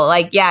cool.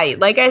 Like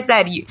I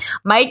said,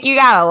 Mike, you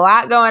got a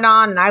lot going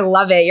on and I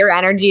love it. Your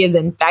energy is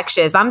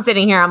infectious. I'm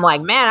sitting here. I'm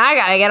like, man, I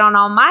got to get on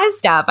all my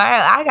stuff.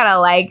 I got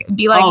to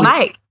be like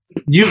Mike.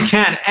 You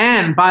can.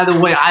 And by the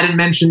way, I didn't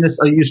mention this.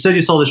 You said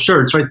you saw the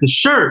shirts, right? The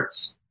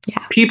shirts.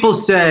 Yeah. People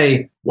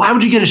say, why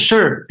would you get a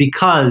shirt?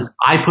 Because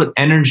I put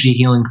energy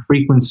healing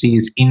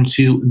frequencies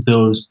into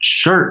those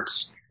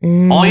shirts.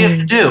 All you have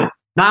to do,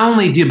 not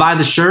only do you buy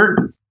the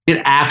shirt, it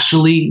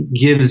actually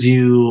gives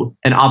you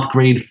an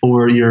upgrade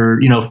for your,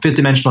 fifth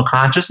dimensional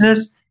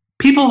consciousness.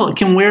 People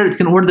can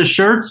order the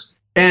shirts,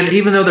 and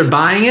even though they're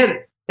buying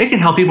it, it can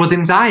help people with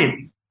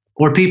anxiety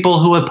or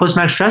people who have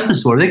post-traumatic stress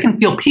disorder. They can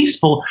feel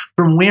peaceful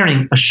from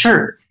wearing a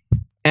shirt.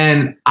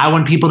 And I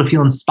want people to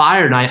feel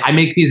inspired. I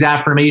make these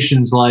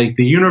affirmations like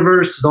the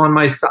universe is on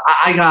my side.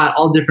 I got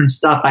all different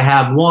stuff. I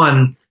have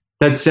one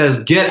that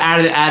says, get out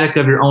of the attic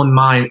of your own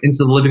mind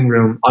into the living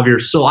room of your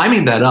soul. I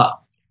made that up.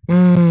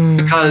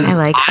 Because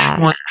I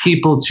want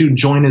people to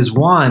join as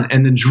one.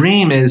 And the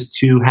dream is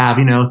to have,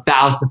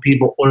 thousands of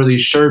people order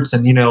these shirts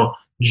and,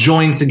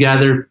 join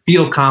together,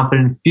 feel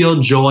confident, feel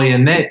joy.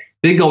 And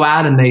they go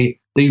out and they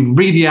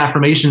read the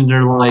affirmations.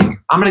 They're like,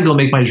 I'm going to go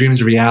make my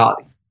dreams a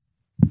reality.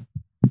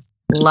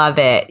 Love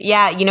it.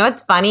 Yeah. You know,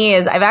 what's funny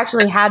is I've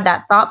actually had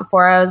that thought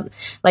before. I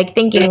was like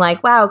thinking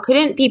like, wow,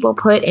 couldn't people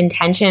put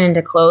intention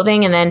into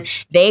clothing and then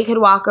they could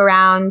walk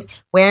around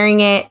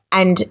wearing it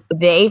and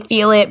they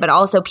feel it, but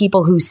also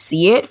people who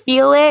see it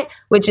feel it,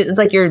 which is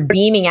like you're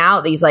beaming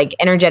out these like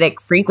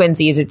energetic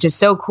frequencies, which is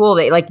so cool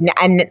that like,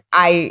 and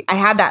I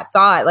had that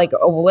thought like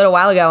a little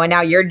while ago and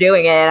now you're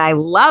doing it and I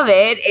love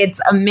it. It's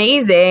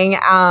amazing.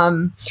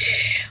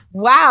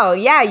 Wow.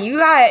 Yeah.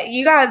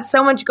 You got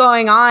so much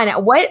going on.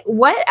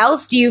 What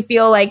else do you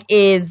feel like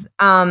is,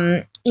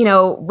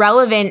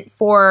 relevant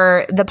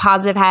for the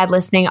Positive Head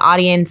listening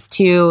audience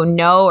to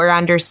know or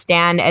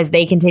understand as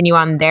they continue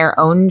on their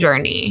own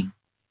journey?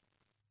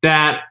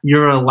 That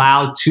you're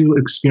allowed to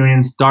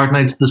experience dark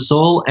nights of the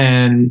soul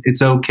and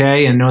it's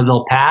okay and know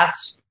they'll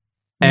pass.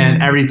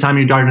 And every time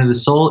you dark night of the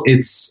soul,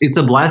 it's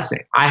a blessing.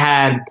 I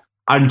had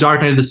a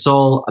dark night of the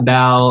soul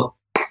about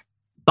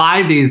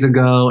 5 days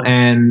ago,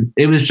 and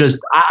it was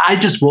just, I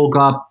just woke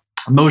up,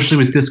 emotionally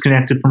was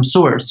disconnected from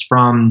source,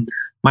 from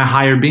my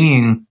higher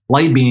being,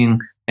 light being.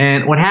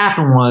 And what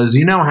happened was,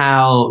 you know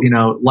how,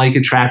 like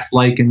attracts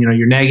like, and,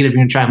 you're negative, you're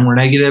going to attract more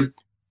negative.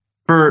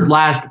 For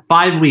last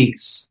 5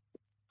 weeks,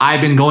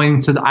 I've been going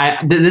to,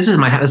 this is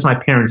my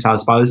parents'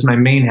 house, by the way. This is my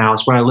main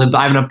house where I live.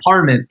 I have an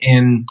apartment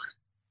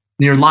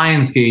near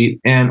Lionsgate.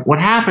 And what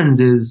happens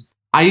is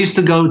I used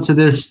to go to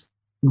this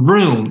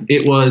room.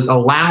 It was a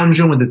lounge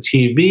room with a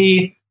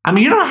TV. I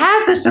mean, you don't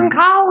have this in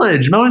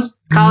college. Most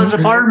college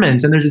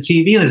apartments, and there's a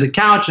TV and there's a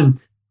couch. And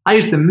I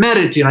used to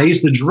meditate and I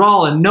used to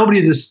draw and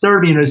nobody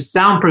disturbed me. And it was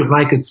soundproof and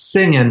I could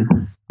sing. And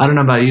I don't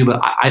know about you, but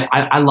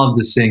I love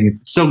to sing.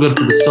 It's so good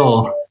for the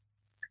soul.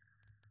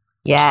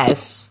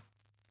 Yes.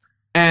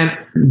 And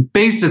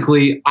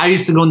basically, I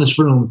used to go in this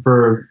room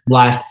for the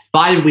last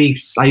 5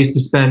 weeks. I used to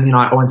spend,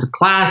 I went to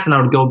class and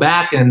I would go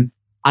back and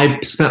I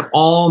spent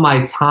all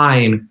my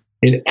time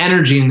and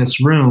energy in this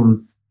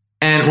room.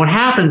 And what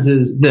happens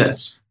is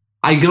this.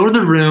 I go to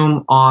the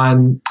room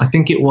on, I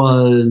think it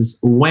was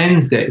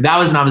Wednesday. That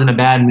was when I was in a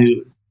bad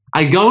mood.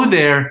 I go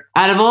there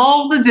out of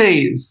all the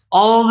days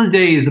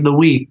of the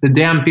week, the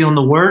day I'm feeling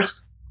the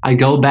worst, I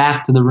go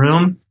back to the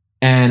room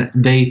and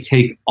they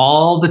take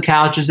all the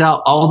couches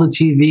out, all the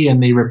TV,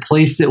 and they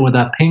replace it with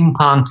a ping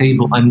pong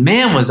table. And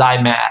man, was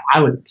I mad.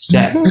 I was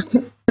upset.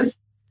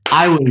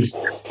 I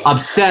was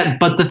upset.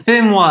 But the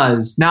thing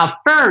was, now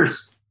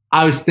first,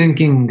 I was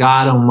thinking,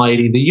 God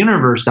almighty, the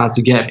universe out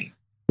to get me.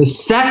 The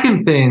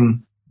second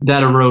thing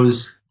that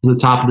arose to the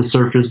top of the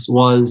surface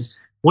was,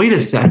 wait a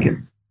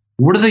second.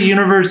 What are the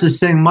universe is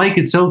saying, Mike,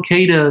 it's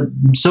okay to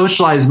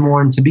socialize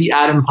more and to be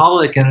out in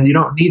public and you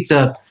don't need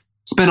to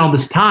spend all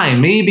this time.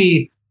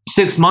 Maybe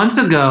 6 months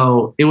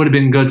ago, it would have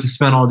been good to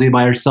spend all day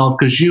by yourself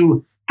because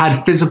you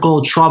had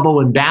physical trouble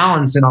with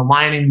balance and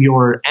aligning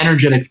your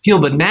energetic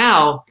field. But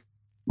now,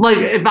 like,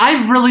 if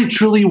I really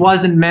truly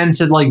wasn't meant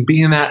to like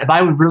be in that, if I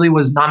really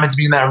was not meant to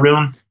be in that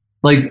room,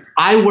 like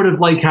I would have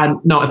like had,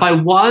 no, if I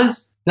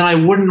was, then I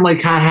wouldn't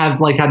like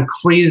had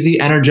crazy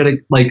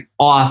energetic, like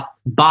off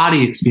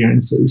body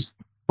experiences.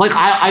 Like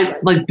I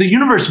like the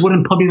universe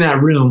wouldn't put me in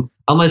that room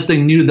unless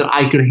they knew that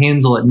I could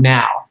handle it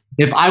now.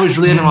 If I was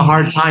really having a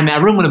hard time,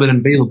 that room would have been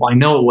available. I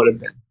know it would have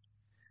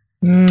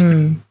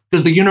been.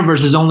 Because the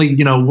universe is only,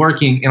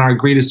 working in our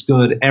greatest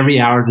good every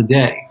hour of the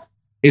day.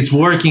 It's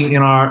working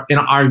in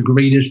our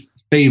greatest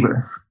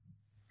favor.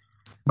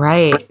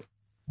 Right.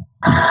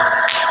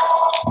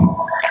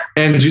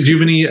 And do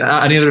you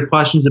have any other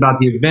questions about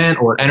the event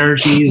or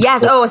energies?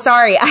 Yes. Oh,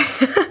 sorry.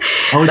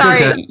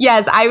 Sorry. Okay.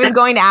 Yes, I was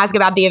going to ask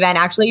about the event.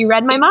 Actually, you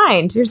read my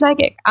mind. You're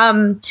psychic.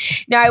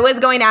 No, I was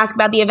going to ask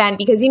about the event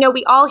because,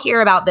 we all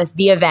hear about this,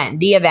 the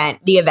event.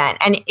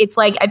 And it's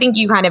like, I think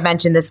you kind of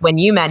mentioned this when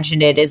you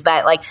mentioned it, is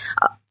that like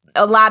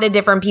a lot of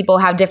different people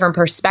have different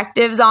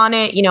perspectives on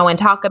it, and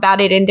talk about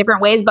it in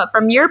different ways. But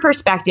from your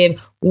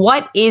perspective,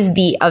 what is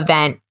the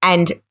event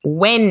and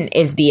when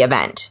is the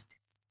event?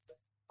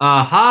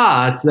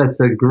 That's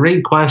a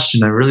great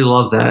question. I really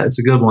love that. It's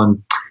a good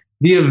one.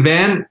 The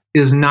event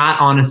is not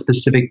on a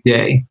specific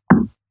day.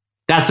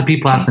 That's what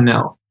people have to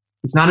know.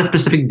 It's not a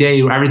specific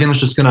day where everything is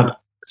just going to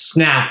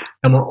snap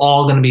and we're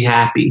all going to be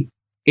happy.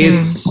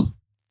 It's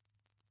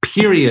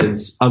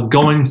periods of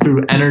going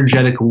through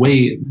energetic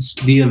waves.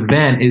 The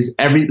event is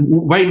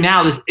right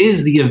now, this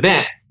is the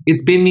event.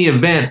 It's been the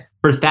event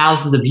for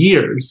thousands of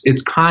years.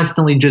 It's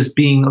constantly just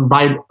being,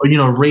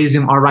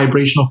 raising our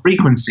vibrational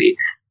frequency.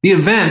 The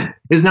event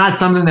is not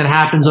something that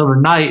happens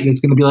overnight and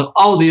it's going to be like,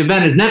 oh, the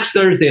event is next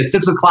Thursday at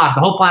 6 o'clock.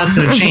 The whole planet's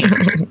going to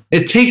change.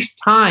 It takes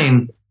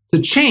time to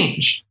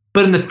change.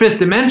 But in the fifth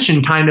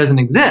dimension, time doesn't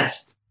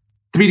exist.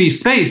 3D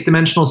space,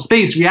 dimensional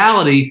space,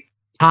 reality,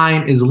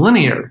 time is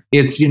linear.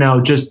 It's,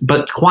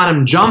 but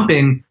quantum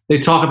jumping, they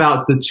talk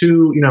about the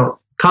two,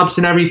 cups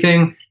and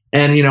everything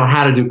and,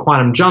 how to do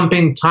quantum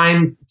jumping,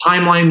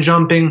 timeline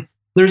jumping.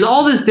 There's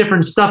all this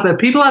different stuff that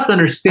people have to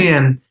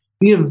understand.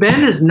 The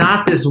event is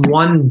not this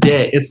one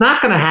day. It's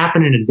not going to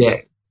happen in a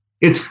day.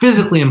 It's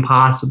physically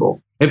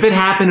impossible. If it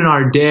happened in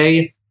our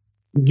day,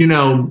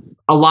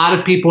 a lot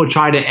of people would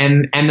try to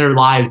end their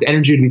lives. The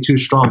energy would be too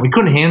strong. We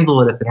couldn't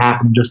handle it if it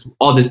happened, just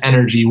all this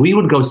energy. We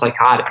would go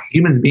psychotic.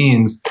 Human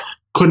beings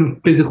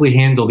couldn't physically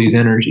handle these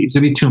energies.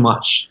 It'd be too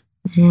much.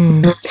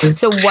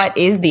 So what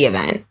is the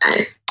event?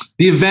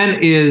 The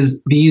event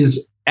is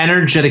these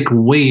energetic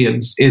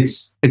waves.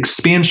 It's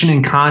expansion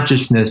in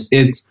consciousness.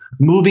 It's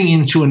moving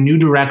into a new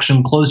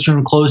direction, closer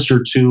and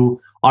closer to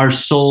our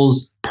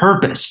soul's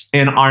purpose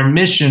and our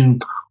mission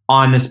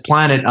on this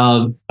planet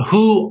of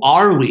who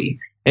are we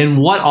and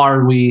what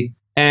are we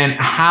and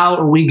how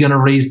are we going to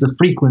raise the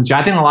frequency.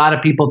 I think a lot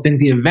of people think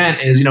the event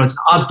is, it's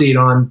an update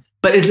on,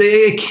 but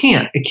it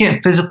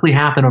can't physically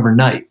happen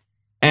overnight,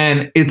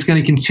 and it's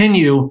going to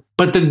continue.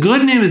 But the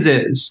good news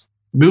is,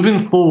 moving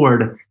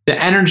forward, the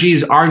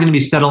energies are going to be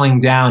settling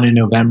down in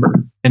November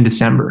and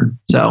December.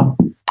 So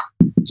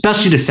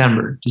especially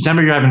December,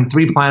 you're having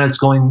 3 planets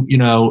going,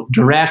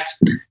 direct.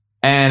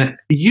 And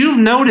you've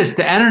noticed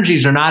the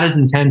energies are not as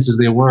intense as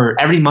they were.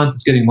 Every month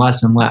it's getting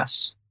less and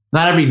less.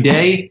 Not every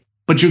day,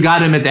 but you got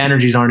to admit the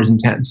energies aren't as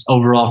intense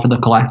overall for the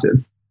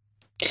collective.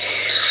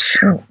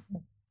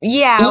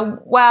 Yeah,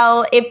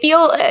 well,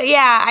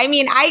 I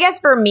mean, I guess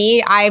for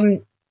me,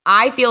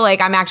 I feel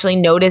like I'm actually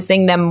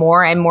noticing them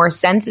more and more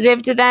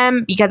sensitive to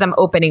them because I'm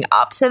opening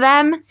up to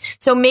them.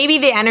 So maybe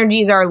the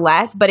energies are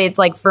less, but it's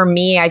like, for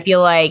me, I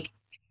feel like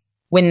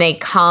when they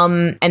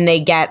come and they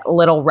get a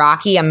little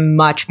rocky, I'm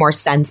much more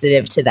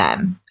sensitive to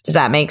them. Does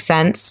that make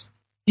sense?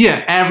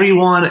 Yeah,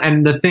 everyone.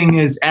 And the thing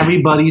is,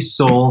 everybody's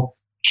soul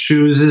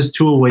chooses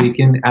to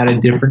awaken at a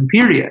different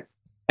period.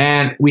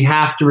 And we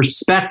have to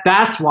respect.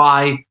 That's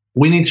why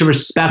we need to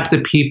respect the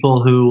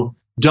people who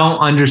don't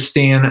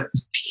understand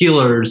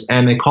healers.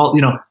 And they call,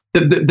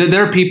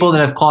 there are people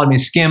that have called me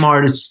scam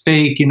artist,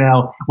 fake,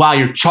 wow,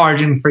 you're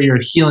charging for your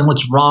healing.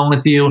 What's wrong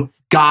with you?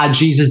 God,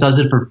 Jesus does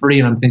it for free.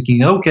 And I'm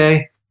thinking,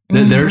 okay,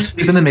 they're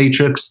asleep in the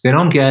matrix. They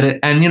don't get it.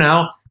 And,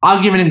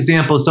 I'll give an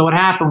example. So what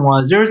happened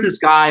was, there was this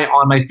guy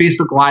on my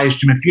Facebook live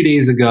stream a few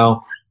days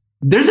ago.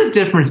 There's a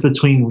difference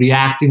between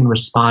reacting and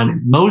responding.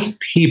 Most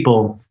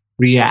people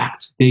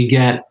react. They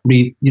get,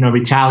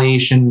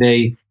 retaliation.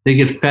 They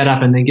get fed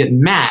up and they get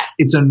mad.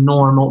 It's a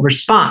normal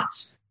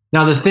response.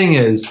 Now, the thing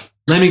is,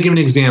 let me give an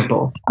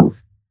example.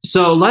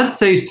 So let's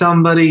say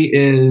somebody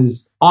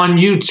is on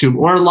YouTube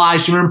or a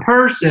live stream or in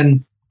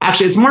person.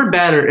 Actually, it's more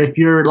better if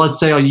you're, let's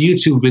say, on a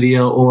YouTube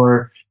video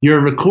or you're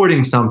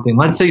recording something.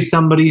 Let's say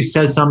somebody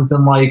says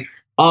something like,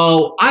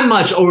 oh, I'm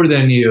much older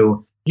than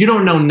you. You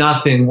don't know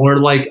nothing. Or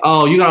like,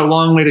 oh, you got a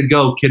long way to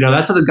go, kiddo.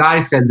 That's what the guy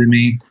said to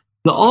me.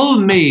 The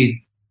old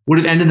me would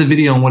have ended the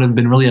video and would have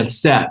been really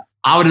upset.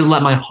 I would have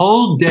let my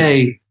whole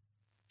day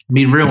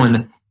be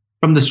ruined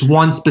from this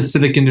one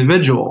specific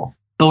individual.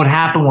 But what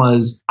happened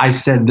was, I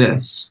said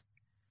this.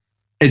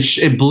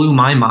 It blew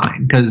my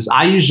mind because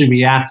I usually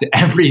react to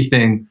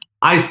everything.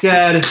 I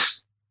said,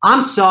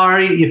 I'm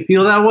sorry you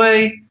feel that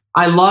way.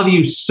 I love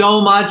you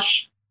so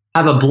much.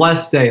 Have a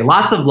blessed day.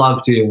 Lots of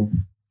love to you.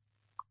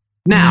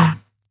 Now,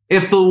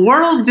 if the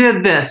world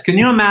did this, can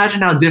you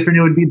imagine how different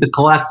it would be, the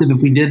collective,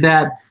 if we did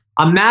that?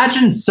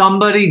 Imagine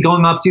somebody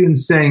going up to you and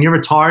saying, you're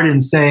retarded,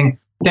 and saying,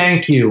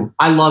 thank you.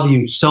 I love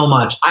you so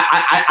much.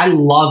 I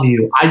love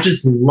you. I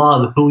just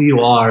love who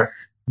you are.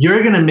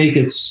 You're going to make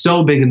it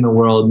so big in the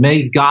world.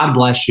 May God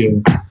bless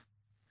you.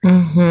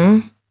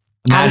 Mm-hmm.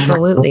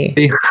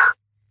 Absolutely.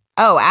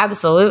 Oh,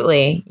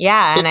 absolutely.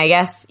 Yeah. And I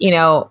guess,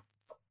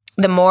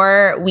 the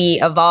more we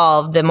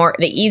evolve,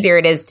 the easier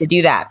it is to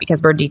do that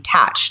because we're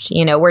detached.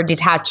 We're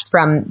detached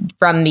from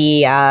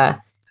the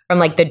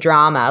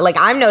drama. Like,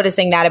 I'm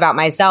noticing that about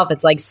myself.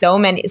 It's like so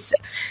many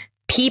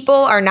people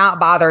are not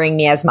bothering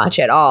me as much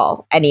at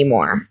all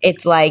anymore.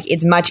 It's like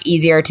it's much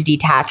easier to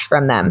detach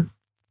from them.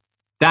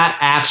 That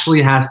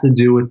actually has to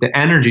do with the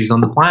energies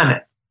on the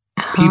planet.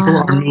 People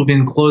are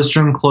moving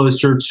closer and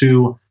closer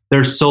to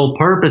their soul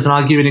purpose. And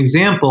I'll give you an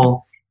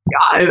example.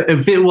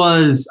 If it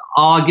was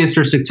August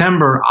or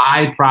September,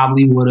 I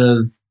probably would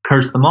have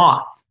cursed them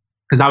off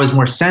because I was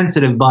more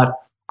sensitive. But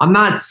I'm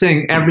not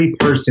saying every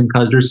person,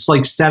 because there's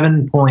like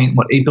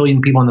 7.8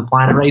 billion people on the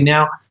planet right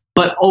now.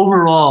 But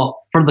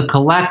overall, for the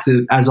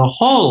collective as a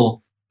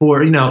whole,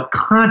 for,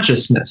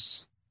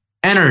 consciousness,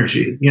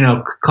 energy,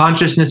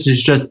 consciousness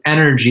is just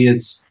energy.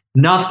 It's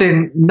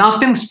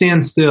nothing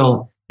stands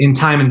still in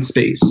time and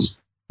space.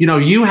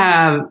 You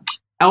have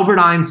Albert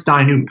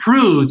Einstein, who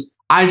proved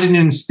Isaac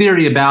Newton's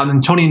theory about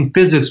Newtonian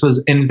physics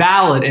was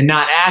invalid and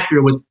not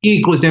accurate with E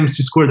equals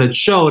mc squared, that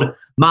showed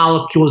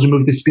molecules are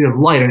moving at the speed of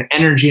light and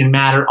energy and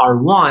matter are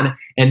one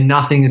and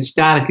nothing is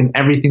static and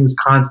everything's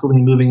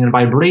constantly moving and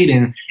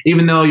vibrating.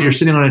 Even though you're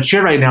sitting on a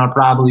chair right now,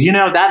 probably,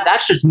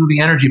 that's just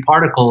moving energy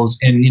particles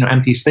in,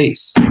 empty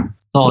space. That's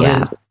all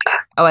it is.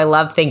 Oh, I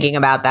love thinking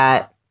about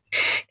that.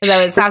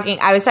 Because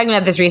I was talking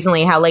about this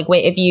recently, how like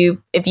if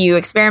you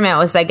experiment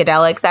with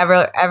psychedelics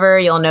ever,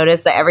 you'll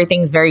notice that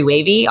everything's very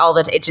wavy.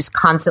 It's just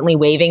constantly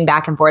waving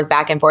back and forth,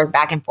 back and forth,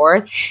 back and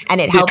forth,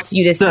 and it helps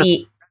you to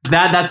see.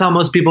 That's how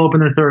most people open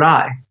their third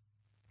eye.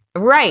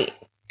 Right.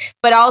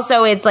 But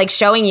also it's like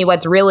showing you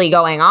what's really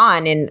going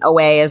on in a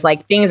way, is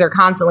like things are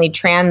constantly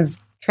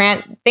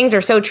things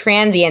are so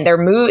transient.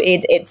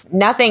 It's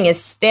nothing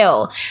is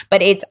still,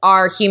 but it's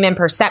our human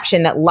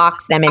perception that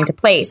locks them into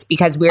place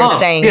because we're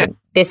saying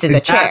this is a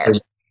chair.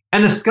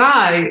 And the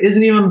sky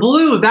isn't even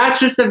blue. That's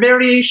just a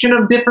variation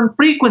of different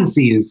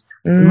frequencies.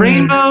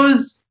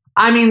 Rainbows.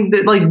 I mean,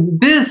 like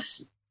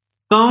this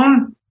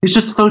phone is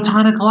just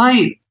photonic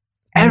light.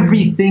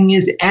 Everything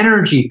is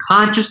energy,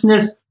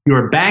 consciousness,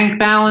 your bank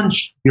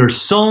balance, your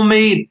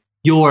soulmate,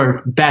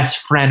 your best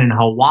friend in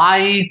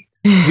Hawaii,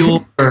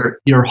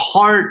 your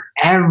heart,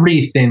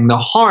 everything. The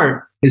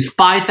heart is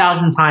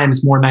 5,000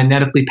 times more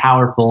magnetically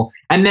powerful.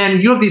 And then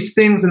you have these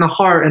things in the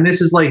heart, and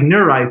this is like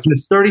neurites, and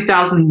it's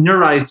 30,000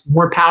 neurites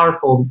more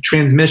powerful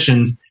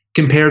transmissions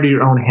compared to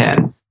your own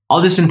head.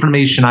 All this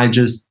information I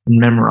just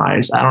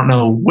memorized. I don't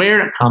know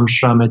where it comes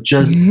from. It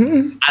just,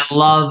 I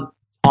love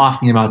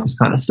talking about this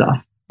kind of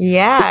stuff.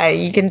 Yeah,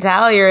 you can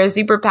tell you're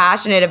super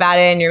passionate about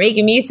it, and you're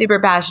making me super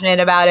passionate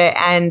about it.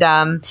 And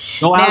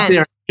go out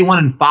there, everyone,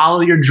 and follow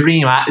your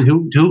dream.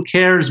 Who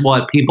cares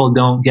what people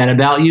don't get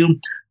about you?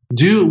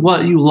 Do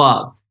what you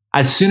love.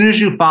 As soon as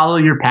you follow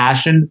your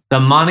passion, the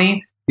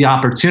money, the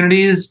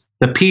opportunities,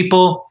 the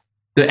people,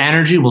 the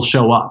energy will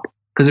show up.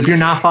 Because if you're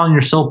not following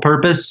your soul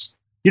purpose,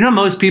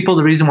 most people,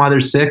 the reason why they're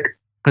sick,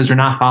 because they're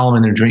not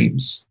following their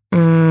dreams.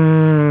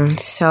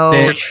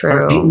 So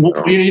true.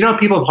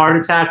 People have heart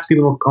attacks,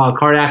 people have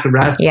cardiac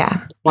arrest,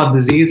 people have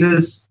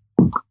diseases.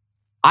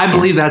 I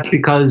believe that's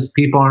because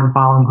people aren't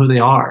following who they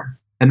are.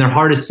 And their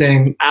heart is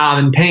saying,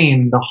 I'm in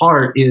pain. The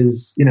heart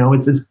is,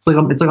 it's like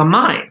a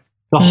mind.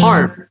 The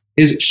heart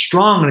is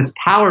strong and it's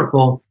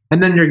powerful.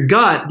 And then your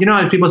gut,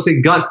 as people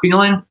say gut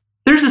feeling,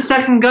 there's a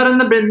second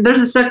gut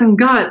there's a second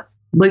gut,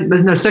 like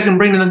there's no second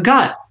brain in the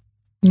gut.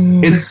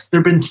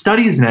 There've been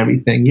studies and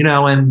everything,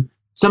 and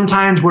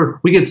sometimes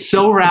we get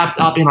so wrapped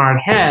up in our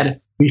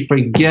head, we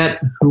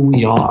forget who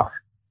we are.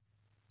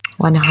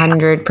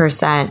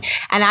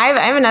 100%. And I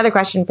have another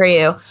question for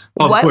you.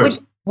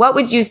 What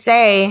would you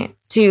say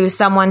to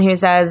someone who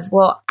says,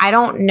 well, I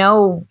don't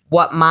know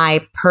what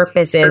my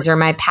purpose is or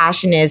my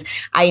passion is.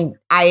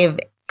 I've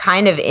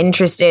kind of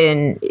interested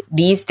in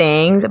these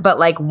things, but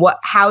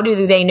how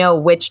do they know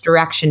which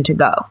direction to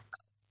go?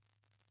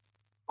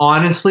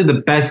 Honestly, the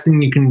best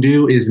thing you can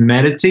do is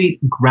meditate,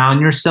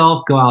 ground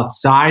yourself, go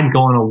outside,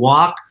 go on a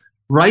walk,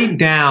 write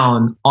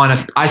down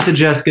I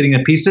suggest getting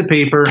a piece of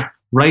paper,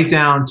 write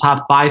down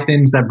top 5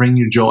 things that bring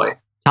you joy,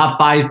 top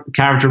 5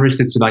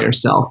 characteristics about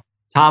yourself,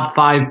 top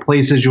 5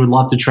 places you would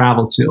love to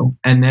travel to.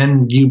 And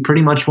then you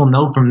pretty much will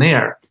know from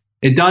there.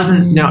 It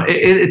doesn't,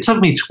 it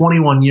took me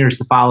 21 years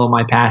to follow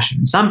my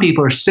passion. Some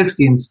people are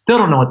 60 and still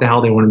don't know what the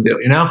hell they want to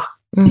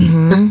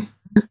do,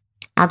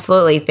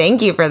 Absolutely.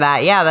 Thank you for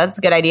that. Yeah, that's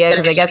a good idea.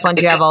 Because I guess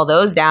once you have all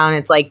those down,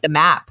 it's like the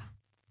map.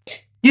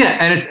 Yeah.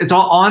 And it's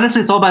all,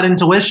 honestly, it's all about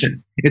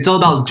intuition. It's all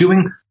about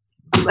doing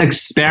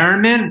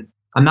experiment.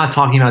 I'm not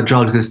talking about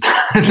drugs this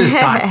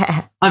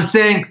time. I'm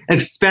saying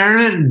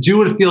experiment, do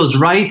what feels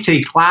right,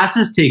 take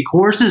classes, take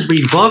courses,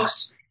 read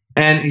books,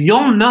 and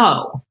you'll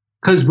know.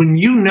 Because when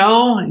you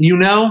know, I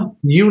didn't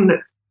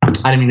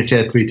mean to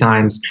say that 3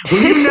 times.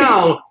 When you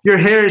know your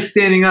hair is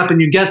standing up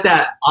and you get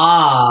that,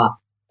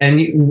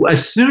 and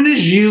as soon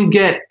as you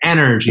get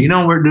energy,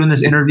 we're doing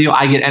this interview,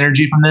 I get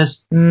energy from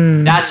this.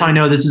 That's how I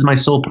know this is my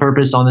sole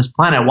purpose on this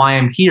planet, why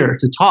I'm here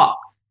to talk.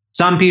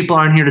 Some people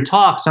aren't here to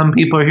talk. Some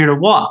people are here to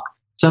walk.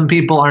 Some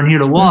people aren't here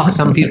to walk.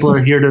 Some people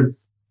are here to,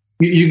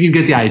 you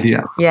get the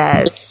idea.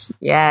 Yes,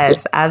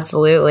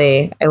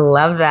 absolutely. I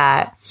love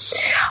that.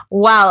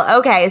 Well,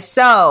 okay.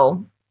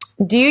 So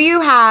do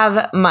you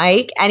have,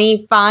 Mike,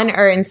 any fun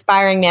or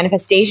inspiring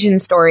manifestation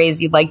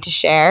stories you'd like to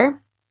share?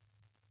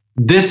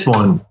 This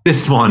one,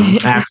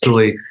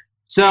 actually.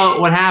 So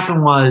what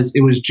happened was,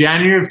 it was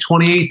January of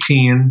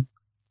 2018,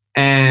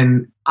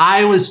 and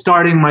I was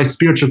starting my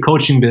spiritual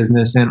coaching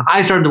business, and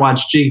I started to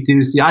watch Jake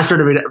Ducey. I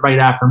started to write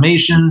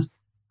affirmations.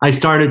 I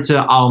started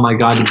to, oh my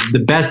God,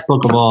 the best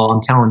book of all,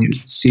 I'm telling you,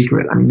 is The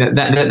Secret. I mean,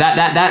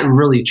 that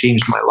really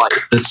changed my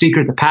life. The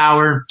Secret, the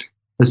Power,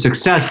 the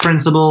Success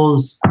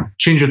Principles,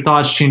 Change Your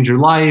Thoughts, Change Your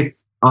Life.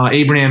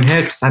 Abraham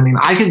Hicks. I mean,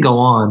 I could go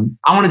on.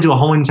 I want to do a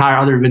whole entire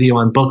other video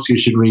on books you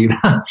should read.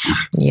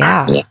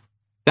 Yeah.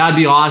 That'd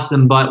be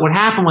awesome. But what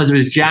happened was, it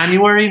was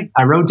January.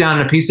 I wrote down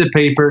on a piece of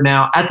paper.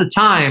 Now, at the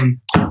time,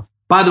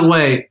 by the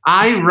way,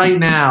 right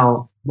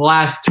now, the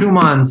last 2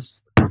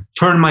 months,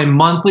 turned my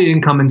monthly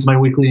income into my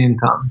weekly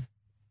income.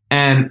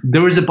 And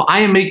I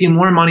am making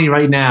more money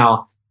right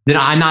now than,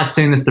 I'm not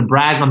saying this to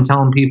brag. I'm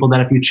telling people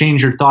that if you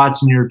change your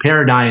thoughts and your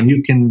paradigm,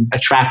 you can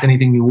attract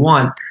anything you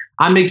want.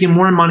 I'm making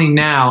more money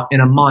now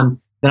in a month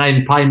than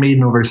I probably made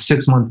in over a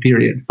 6-month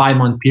period,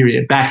 5-month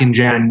period back in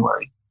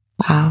January.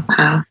 Wow.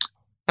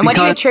 And what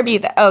do you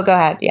attribute that? Oh, go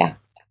ahead. Yeah.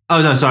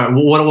 Oh, no, sorry.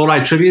 What do I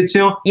attribute it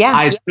to? Yeah.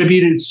 I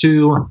attribute it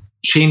to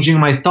changing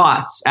my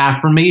thoughts,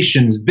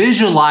 affirmations.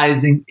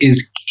 Visualizing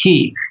is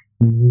key.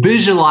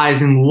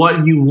 Visualizing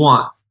what you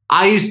want.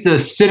 I used to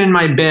sit in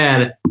my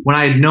bed when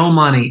I had no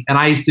money, and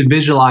I used to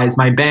visualize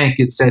my bank.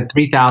 It said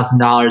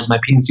 $3,000, my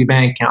PNC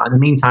bank account. In the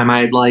meantime, I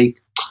had $10,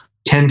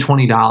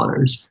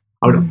 $20.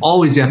 I would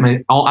always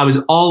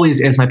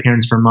ask my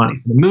parents for money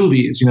for the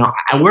movies.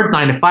 I worked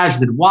 9 to 5,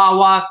 did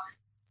wah,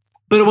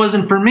 but it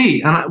wasn't for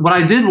me. And what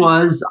I did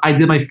was I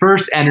did my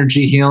first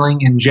energy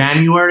healing in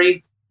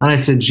January. And I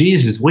said,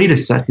 Jesus, wait a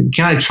second.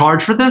 Can I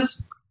charge for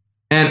this?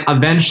 And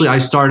eventually I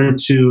started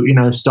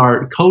to,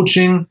 start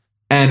coaching.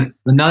 And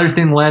another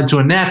thing led to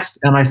a next.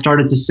 And I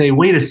started to say,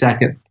 wait a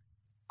second,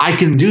 I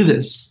can do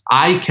this.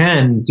 I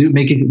can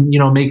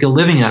make a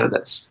living out of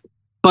this.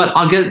 But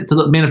I'll get to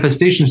the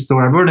manifestation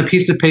story. I wrote on a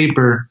piece of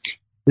paper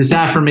this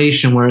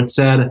affirmation where it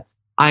said,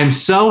 I am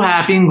so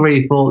happy and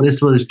grateful.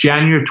 This was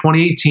January of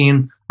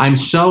 2018. I'm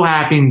so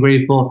happy and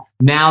grateful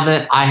now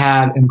that I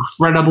have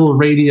incredible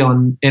radio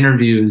and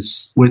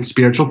interviews with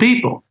spiritual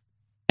people.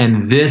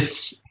 And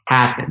this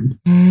happened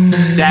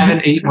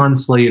 7-8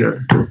 months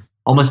later,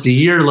 almost a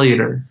year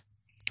later.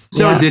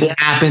 So It didn't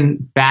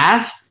happen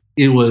fast.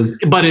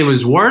 But it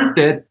was worth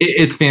it.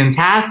 It's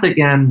fantastic.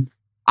 And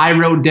I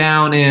wrote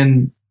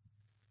down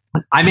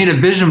I made a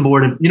vision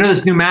board of,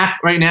 this new Mac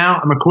right now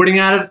I'm recording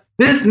out of.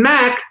 This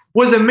Mac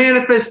was a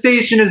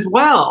manifestation as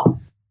well.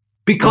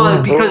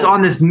 Because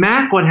on this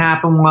Mac, what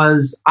happened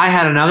was I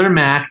had another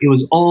Mac. It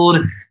was old.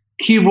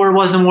 Keyboard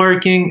wasn't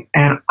working.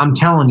 And I'm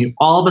telling you,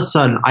 all of a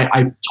sudden,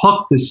 I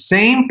took the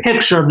same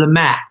picture of the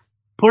Mac,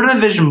 put it on a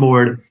vision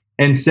board,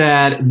 and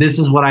said, this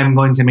is what I'm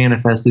going to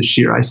manifest this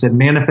year. I said,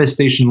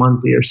 manifestation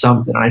monthly or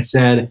something. I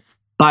said,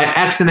 by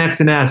X and X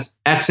and X,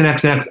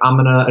 I'm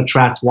going to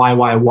attract Y,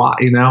 Y, Y,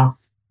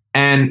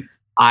 And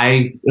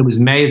it was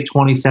May of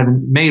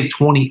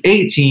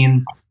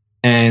 2018,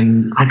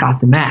 and I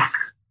got the Mac.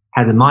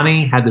 Had the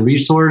money, had the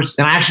resource,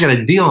 and I actually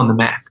got a deal on the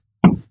Mac.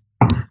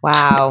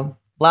 Wow.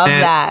 Love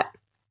that.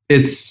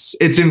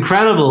 It's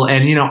incredible.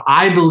 And,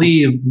 I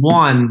believe,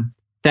 one,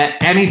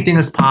 that anything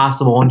is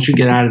possible once you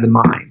get out of the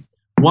mind.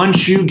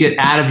 Once you get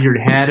out of your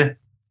head,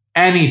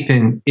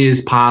 anything is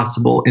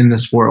possible in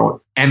this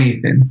world.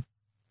 Anything.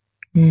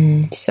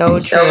 So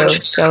true.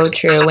 So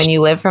true. When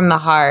you live from the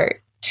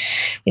heart.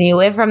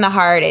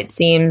 It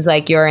seems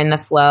like you're in the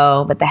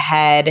flow, but the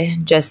head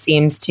just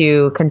seems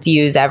to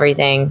confuse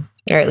everything.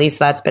 Or at least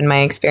that's been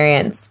my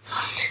experience.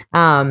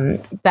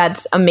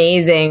 That's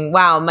amazing.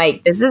 Wow,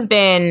 Mike, this has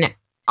been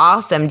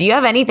awesome. Do you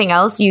have anything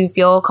else you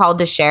feel called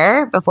to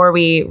share before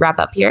we wrap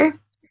up here?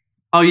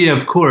 Oh, yeah,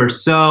 of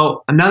course.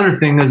 So another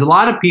thing, there's a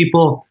lot of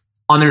people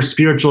on their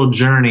spiritual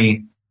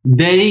journey,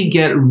 they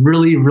get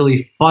really,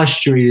 really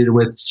frustrated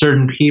with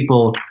certain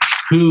people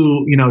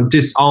who,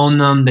 disown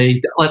them.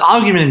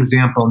 I'll give you an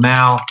example.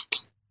 Now,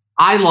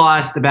 I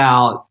lost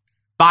about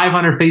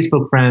 500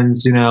 Facebook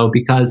friends,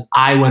 because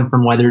I went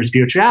from weather to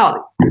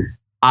spirituality.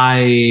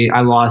 I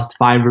lost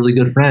 5 really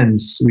good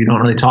friends. We don't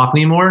really talk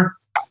anymore.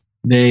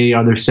 They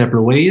are their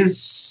separate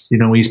ways.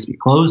 We used to be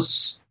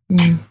close.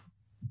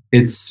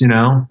 It's,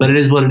 but it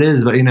is what it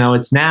is. But,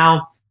 it's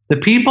now the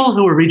people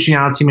who are reaching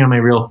out to me are my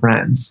real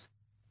friends.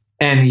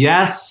 And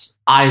yes,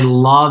 I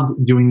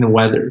loved doing the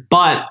weather,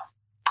 but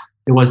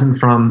it wasn't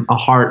from a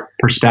heart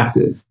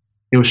perspective.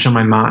 It was from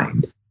my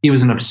mind. It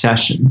was an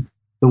obsession.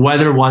 The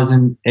weather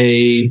wasn't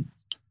a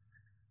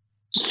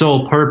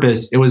sole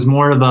purpose. It was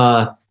more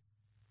of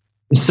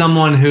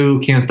someone who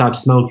can't stop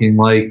smoking,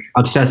 like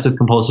obsessive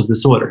compulsive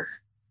disorder.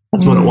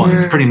 That's what it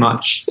was, pretty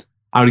much.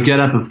 I would get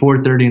up at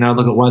 4:30 and I would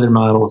look at weather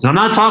models. And I'm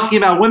not talking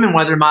about women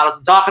weather models.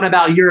 I'm talking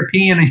about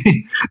European,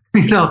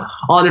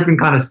 all different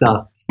kind of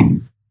stuff.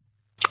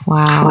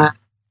 Wow.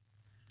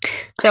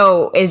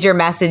 So is your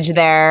message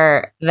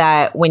there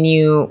that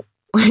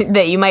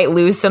that you might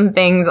lose some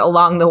things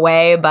along the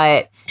way,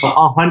 but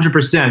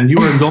 100%. You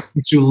are going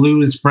to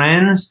lose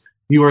friends.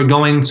 You are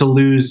going to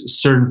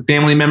lose certain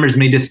family members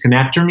may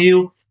disconnect from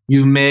you.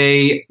 You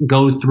may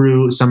go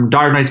through some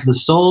dark nights of the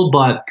soul,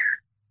 but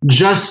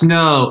just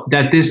know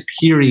that this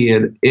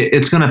period,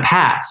 it's going to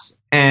pass.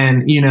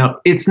 And,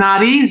 it's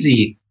not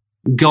easy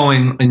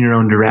going in your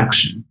own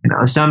direction.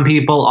 Some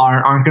people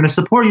aren't going to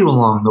support you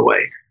along the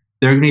way.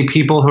 There are going to be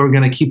people who are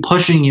going to keep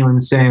pushing you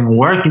and saying,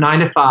 work 9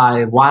 to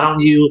 5. Why don't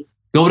you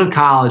go to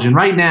college? And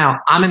right now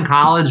I'm in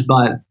college,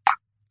 but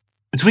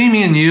between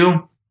me and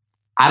you,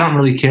 I don't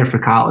really care for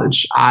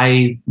college.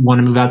 I want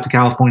to move out to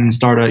California and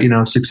start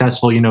a,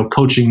 successful,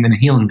 coaching and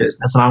healing business.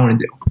 That's what I want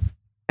to do.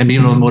 And be a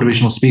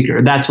motivational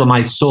speaker. That's what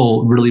my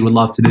soul really would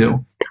love to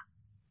do.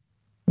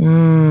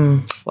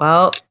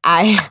 Well,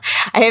 I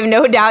have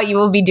no doubt you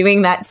will be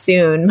doing that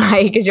soon,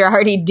 Mike, because you're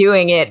already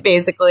doing it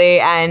basically.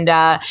 And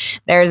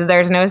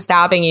there's no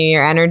stopping you.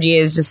 Your energy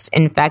is just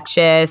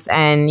infectious,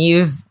 and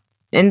you've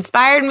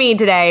inspired me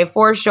today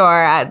for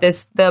sure.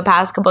 The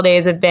past couple of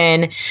days have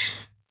been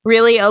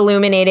really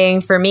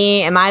illuminating for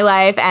me in my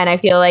life. And I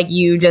feel like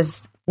you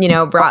just,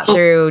 brought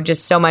through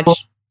just so much.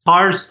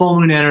 Taurus full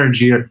moon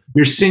energy.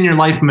 You're seeing your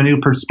life from a new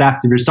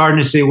perspective. You're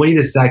starting to say, wait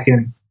a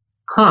second,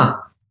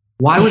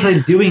 why was I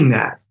doing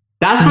that?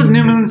 That's what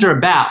new moons are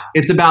about.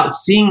 It's about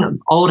seeing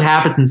old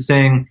habits and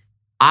saying,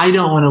 I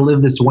don't want to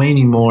live this way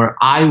anymore.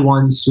 I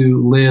want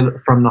to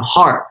live from the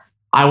heart.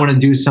 I want to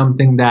do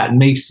something that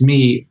makes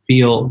me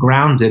feel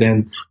grounded.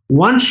 And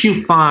once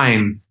you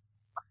find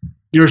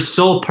your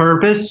soul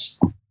purpose,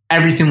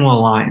 everything will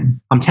align.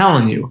 I'm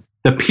telling you,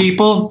 the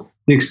people,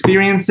 the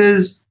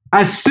experiences.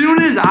 As soon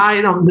as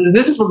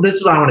this is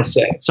what I want to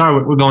say.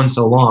 Sorry, we're going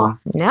so long.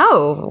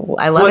 No,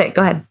 I love it.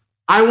 Go ahead.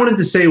 I wanted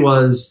to say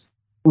was,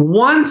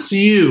 once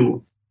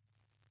you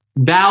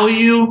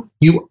value,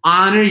 you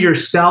honor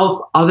yourself,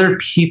 other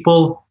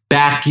people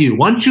back you.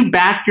 Once you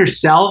back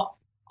yourself,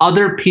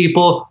 other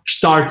people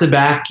start to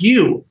back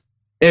you.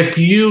 If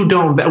you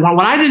don't, when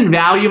I didn't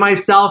value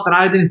myself and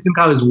I didn't think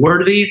I was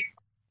worthy,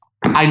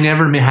 I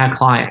never had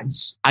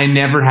clients. I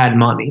never had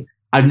money.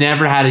 I've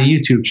never had a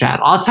YouTube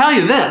channel. I'll tell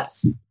you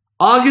this,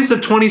 August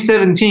of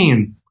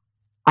 2017,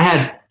 I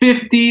had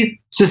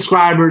 50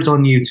 subscribers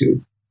on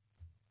YouTube.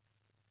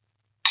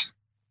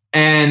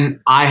 And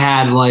I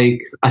had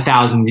like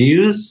 1,000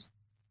 views.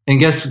 And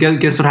guess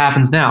what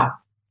happens now?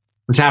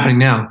 What's happening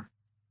now?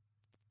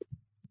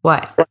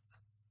 What?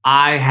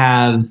 I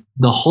have,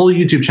 the whole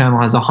YouTube channel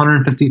has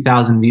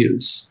 150,000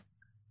 views.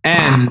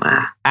 And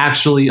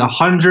actually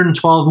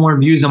 112 more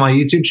views on my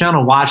YouTube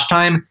channel, watch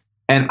time,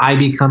 and I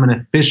become an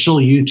official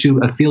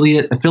YouTube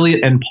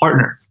affiliate and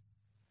partner.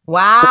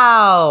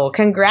 Wow.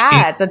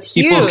 Congrats. That's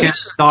huge. People can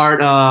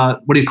start,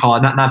 what do you call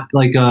it? Not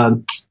like,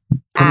 ads.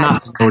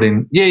 Not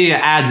promoting. Yeah,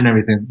 ads and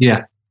everything.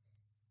 Yeah.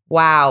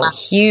 Wow,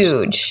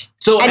 huge.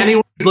 So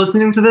anyone who's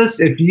listening to this,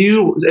 if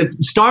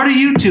start a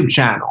YouTube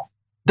channel,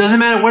 doesn't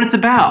matter what it's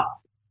about.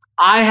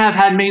 I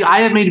have made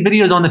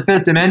videos on the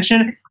fifth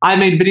dimension. I've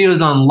made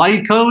videos on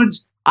light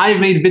codes. I've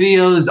made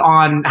videos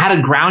on how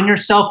to ground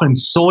yourself in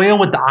soil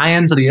with the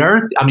ions of the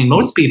earth. I mean,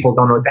 most people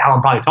don't know what the hell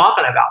I'm probably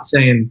talking about,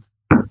 saying,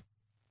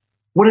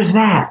 what is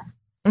that?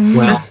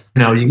 Well,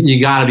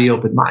 you got to be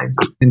open-minded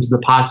into the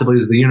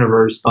possibilities of the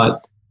universe,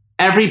 but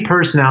every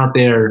person out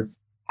there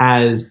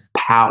has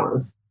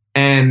power.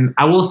 And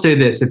I will say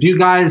this, if you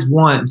guys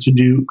want to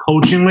do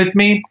coaching with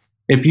me,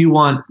 if you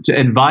want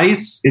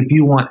advice, if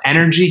you want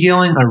energy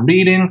healing, a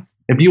reading,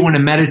 if you want a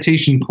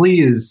meditation,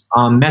 please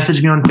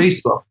message me on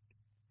Facebook.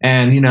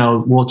 And,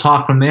 we'll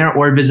talk from there,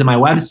 or visit my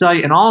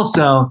website. And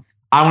also,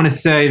 I want to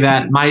say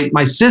that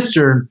my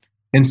sister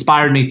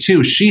inspired me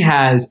too. She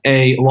has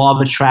a law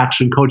of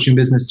attraction coaching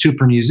business too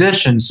for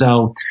musicians.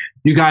 So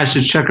you guys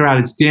should check her out.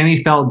 It's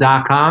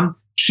DannyFelt.com.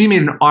 She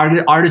made an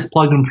artist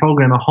plug-in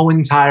program, a whole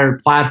entire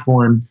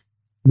platform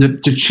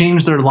to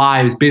change their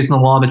lives based on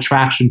the law of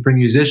attraction for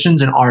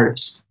musicians and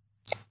artists.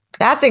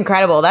 That's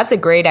incredible. That's a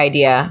great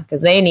idea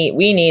because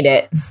we need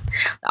it.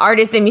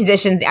 Artists and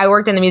musicians. I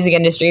worked in the music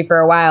industry for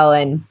a while,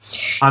 and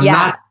I'm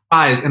not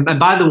surprised. And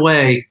by the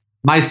way,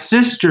 my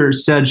sister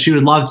said she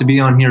would love to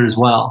be on here as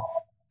well.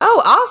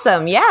 Oh,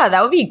 awesome! Yeah,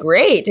 that would be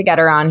great to get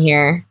her on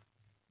here.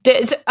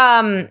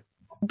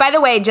 By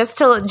the way, just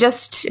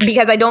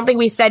because I don't think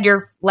we said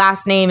your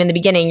last name in the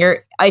beginning,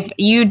 if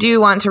you do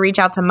want to reach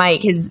out to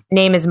Mike, his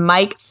name is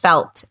Mike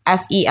Felt,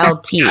 Felt,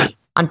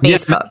 on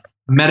Facebook. Yeah,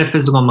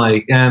 Metaphysical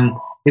Mike, and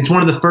it's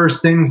one of the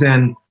first things.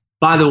 And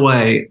by the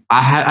way,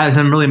 as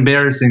some really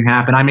embarrassing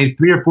happened, I made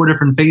 3 or 4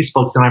 different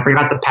Facebooks, and I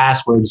forgot the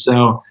password.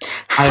 So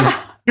I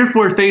have 3 or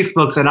 4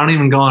 Facebooks I don't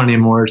even go on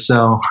anymore.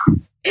 So.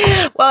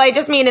 Well, I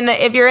just mean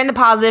if you're in the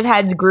Positive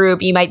Heads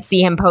group, you might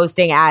see him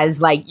posting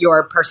as like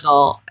your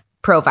personal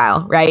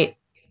profile, right?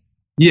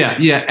 Yeah.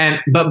 And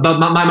but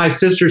my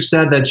sister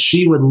said that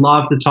she would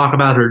love to talk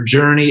about her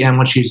journey and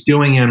what she's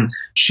doing, and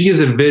she has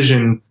a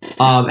vision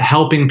of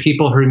helping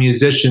people who are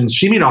musicians.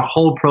 She made a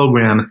whole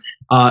program,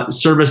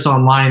 service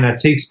online that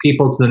takes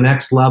people to the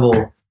next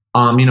level,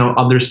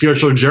 of their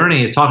spiritual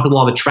journey. It talks about the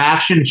law of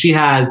attraction. She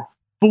has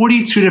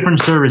 42 different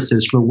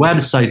services for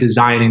website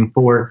designing,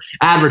 for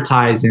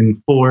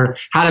advertising, for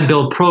how to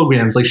build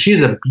programs. Like,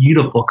 she's a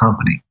beautiful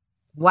company.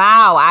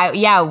 Wow.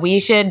 We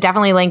should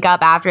definitely link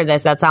up after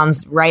this. That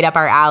sounds right up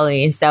our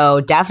alley.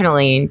 So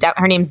definitely.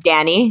 Her name's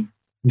Danny.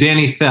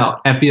 Danny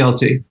Felt,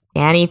 F-E-L-T.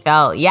 Danny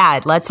Felt.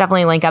 Yeah, let's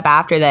definitely link up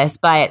after this.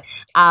 But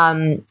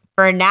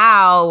for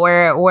now,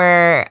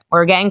 we're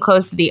getting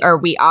close to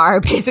we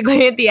are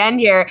basically at the end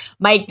here.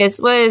 Mike,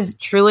 this was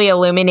truly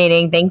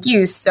illuminating. Thank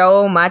you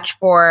so much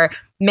for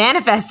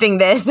manifesting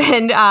this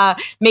and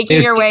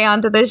making your way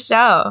onto this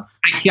show.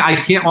 I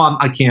can't.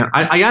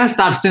 I gotta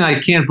stop saying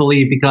I can't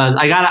believe, because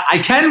I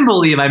can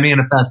believe I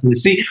manifested it.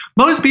 See,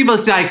 most people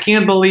say I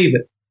can't believe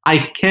it.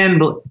 I can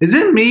believe. Is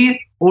it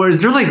me, or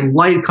is there like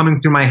light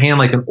coming through my hand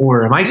like an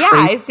aura? Am I crazy?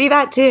 Yeah, I see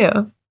that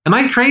too. Am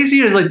I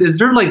crazy? Or is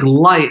there like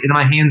light in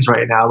my hands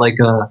right now?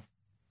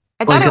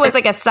 I thought it was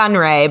like a sun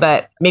ray,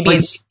 but maybe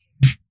it's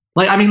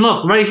I mean,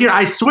 look right here.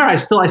 I swear, I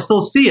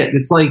still see it.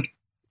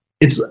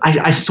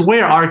 I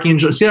swear,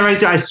 Archangel. See that right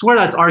there? I swear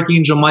that's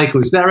Archangel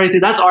Michael. See that right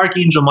there? That's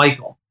Archangel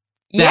Michael.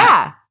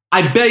 Yeah.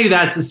 I bet you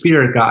that's the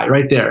spirit guy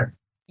right there.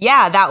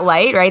 Yeah, that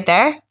light right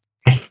there.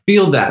 I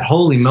feel that.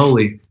 Holy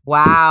moly.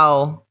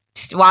 Wow.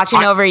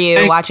 Watching over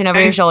you, watching over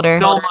your shoulder.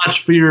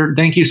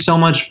 Thank you so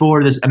much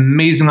for this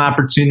amazing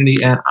opportunity.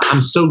 And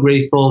I'm so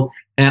grateful.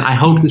 And I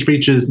hope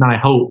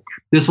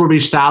this will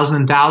reach thousands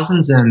and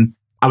thousands. And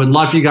I would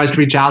love for you guys to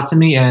reach out to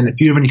me. And if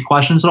you have any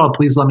questions at all,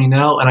 please let me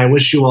know. And I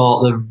wish you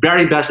all the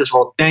very best as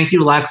well. Thank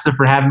you, Alexa,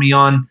 for having me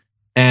on.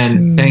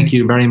 And thank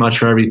you very much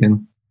for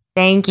everything.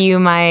 Thank you,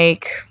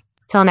 Mike.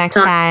 Till next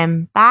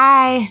time.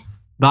 Bye.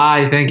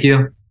 Bye. Thank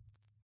you.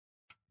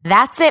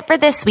 That's it for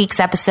this week's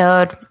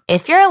episode.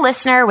 If you're a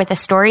listener with a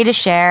story to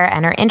share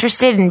and are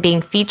interested in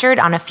being featured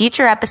on a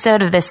future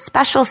episode of this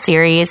special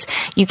series,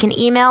 you can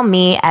email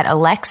me at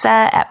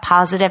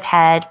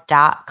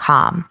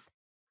alexa@positivehead.com.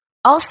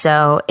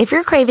 Also, if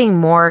you're craving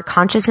more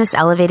consciousness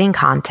elevating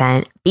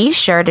content, be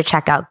sure to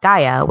check out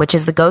Gaia, which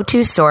is the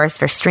go-to source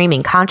for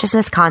streaming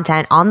consciousness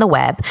content on the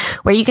web,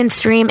 where you can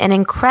stream an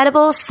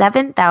incredible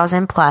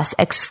 7,000 plus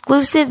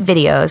exclusive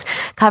videos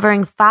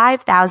covering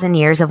 5,000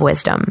 years of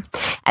wisdom.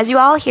 As you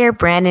all hear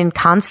Brandon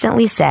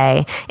constantly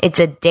say, it's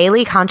a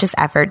daily conscious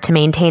effort to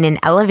maintain an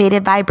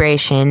elevated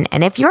vibration.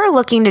 And if you're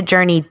looking to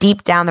journey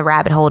deep down the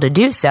rabbit hole to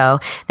do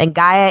so, then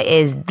Gaia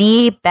is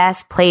the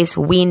best place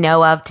we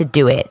know of to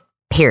do it.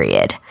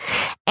 Period.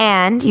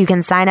 And you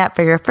can sign up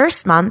for your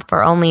first month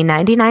for only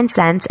 99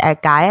 cents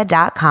at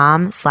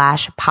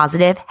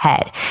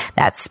gaia.com/positivehead.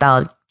 That's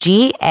spelled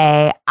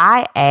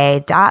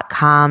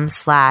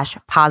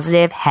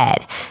GAIA.com/positivehead.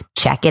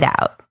 Check it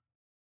out.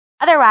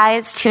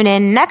 Otherwise, tune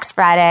in next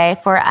Friday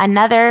for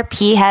another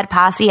P-Head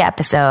Posse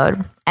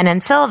episode. And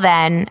until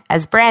then,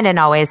 as Brandon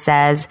always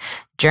says,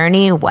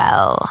 journey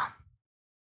well.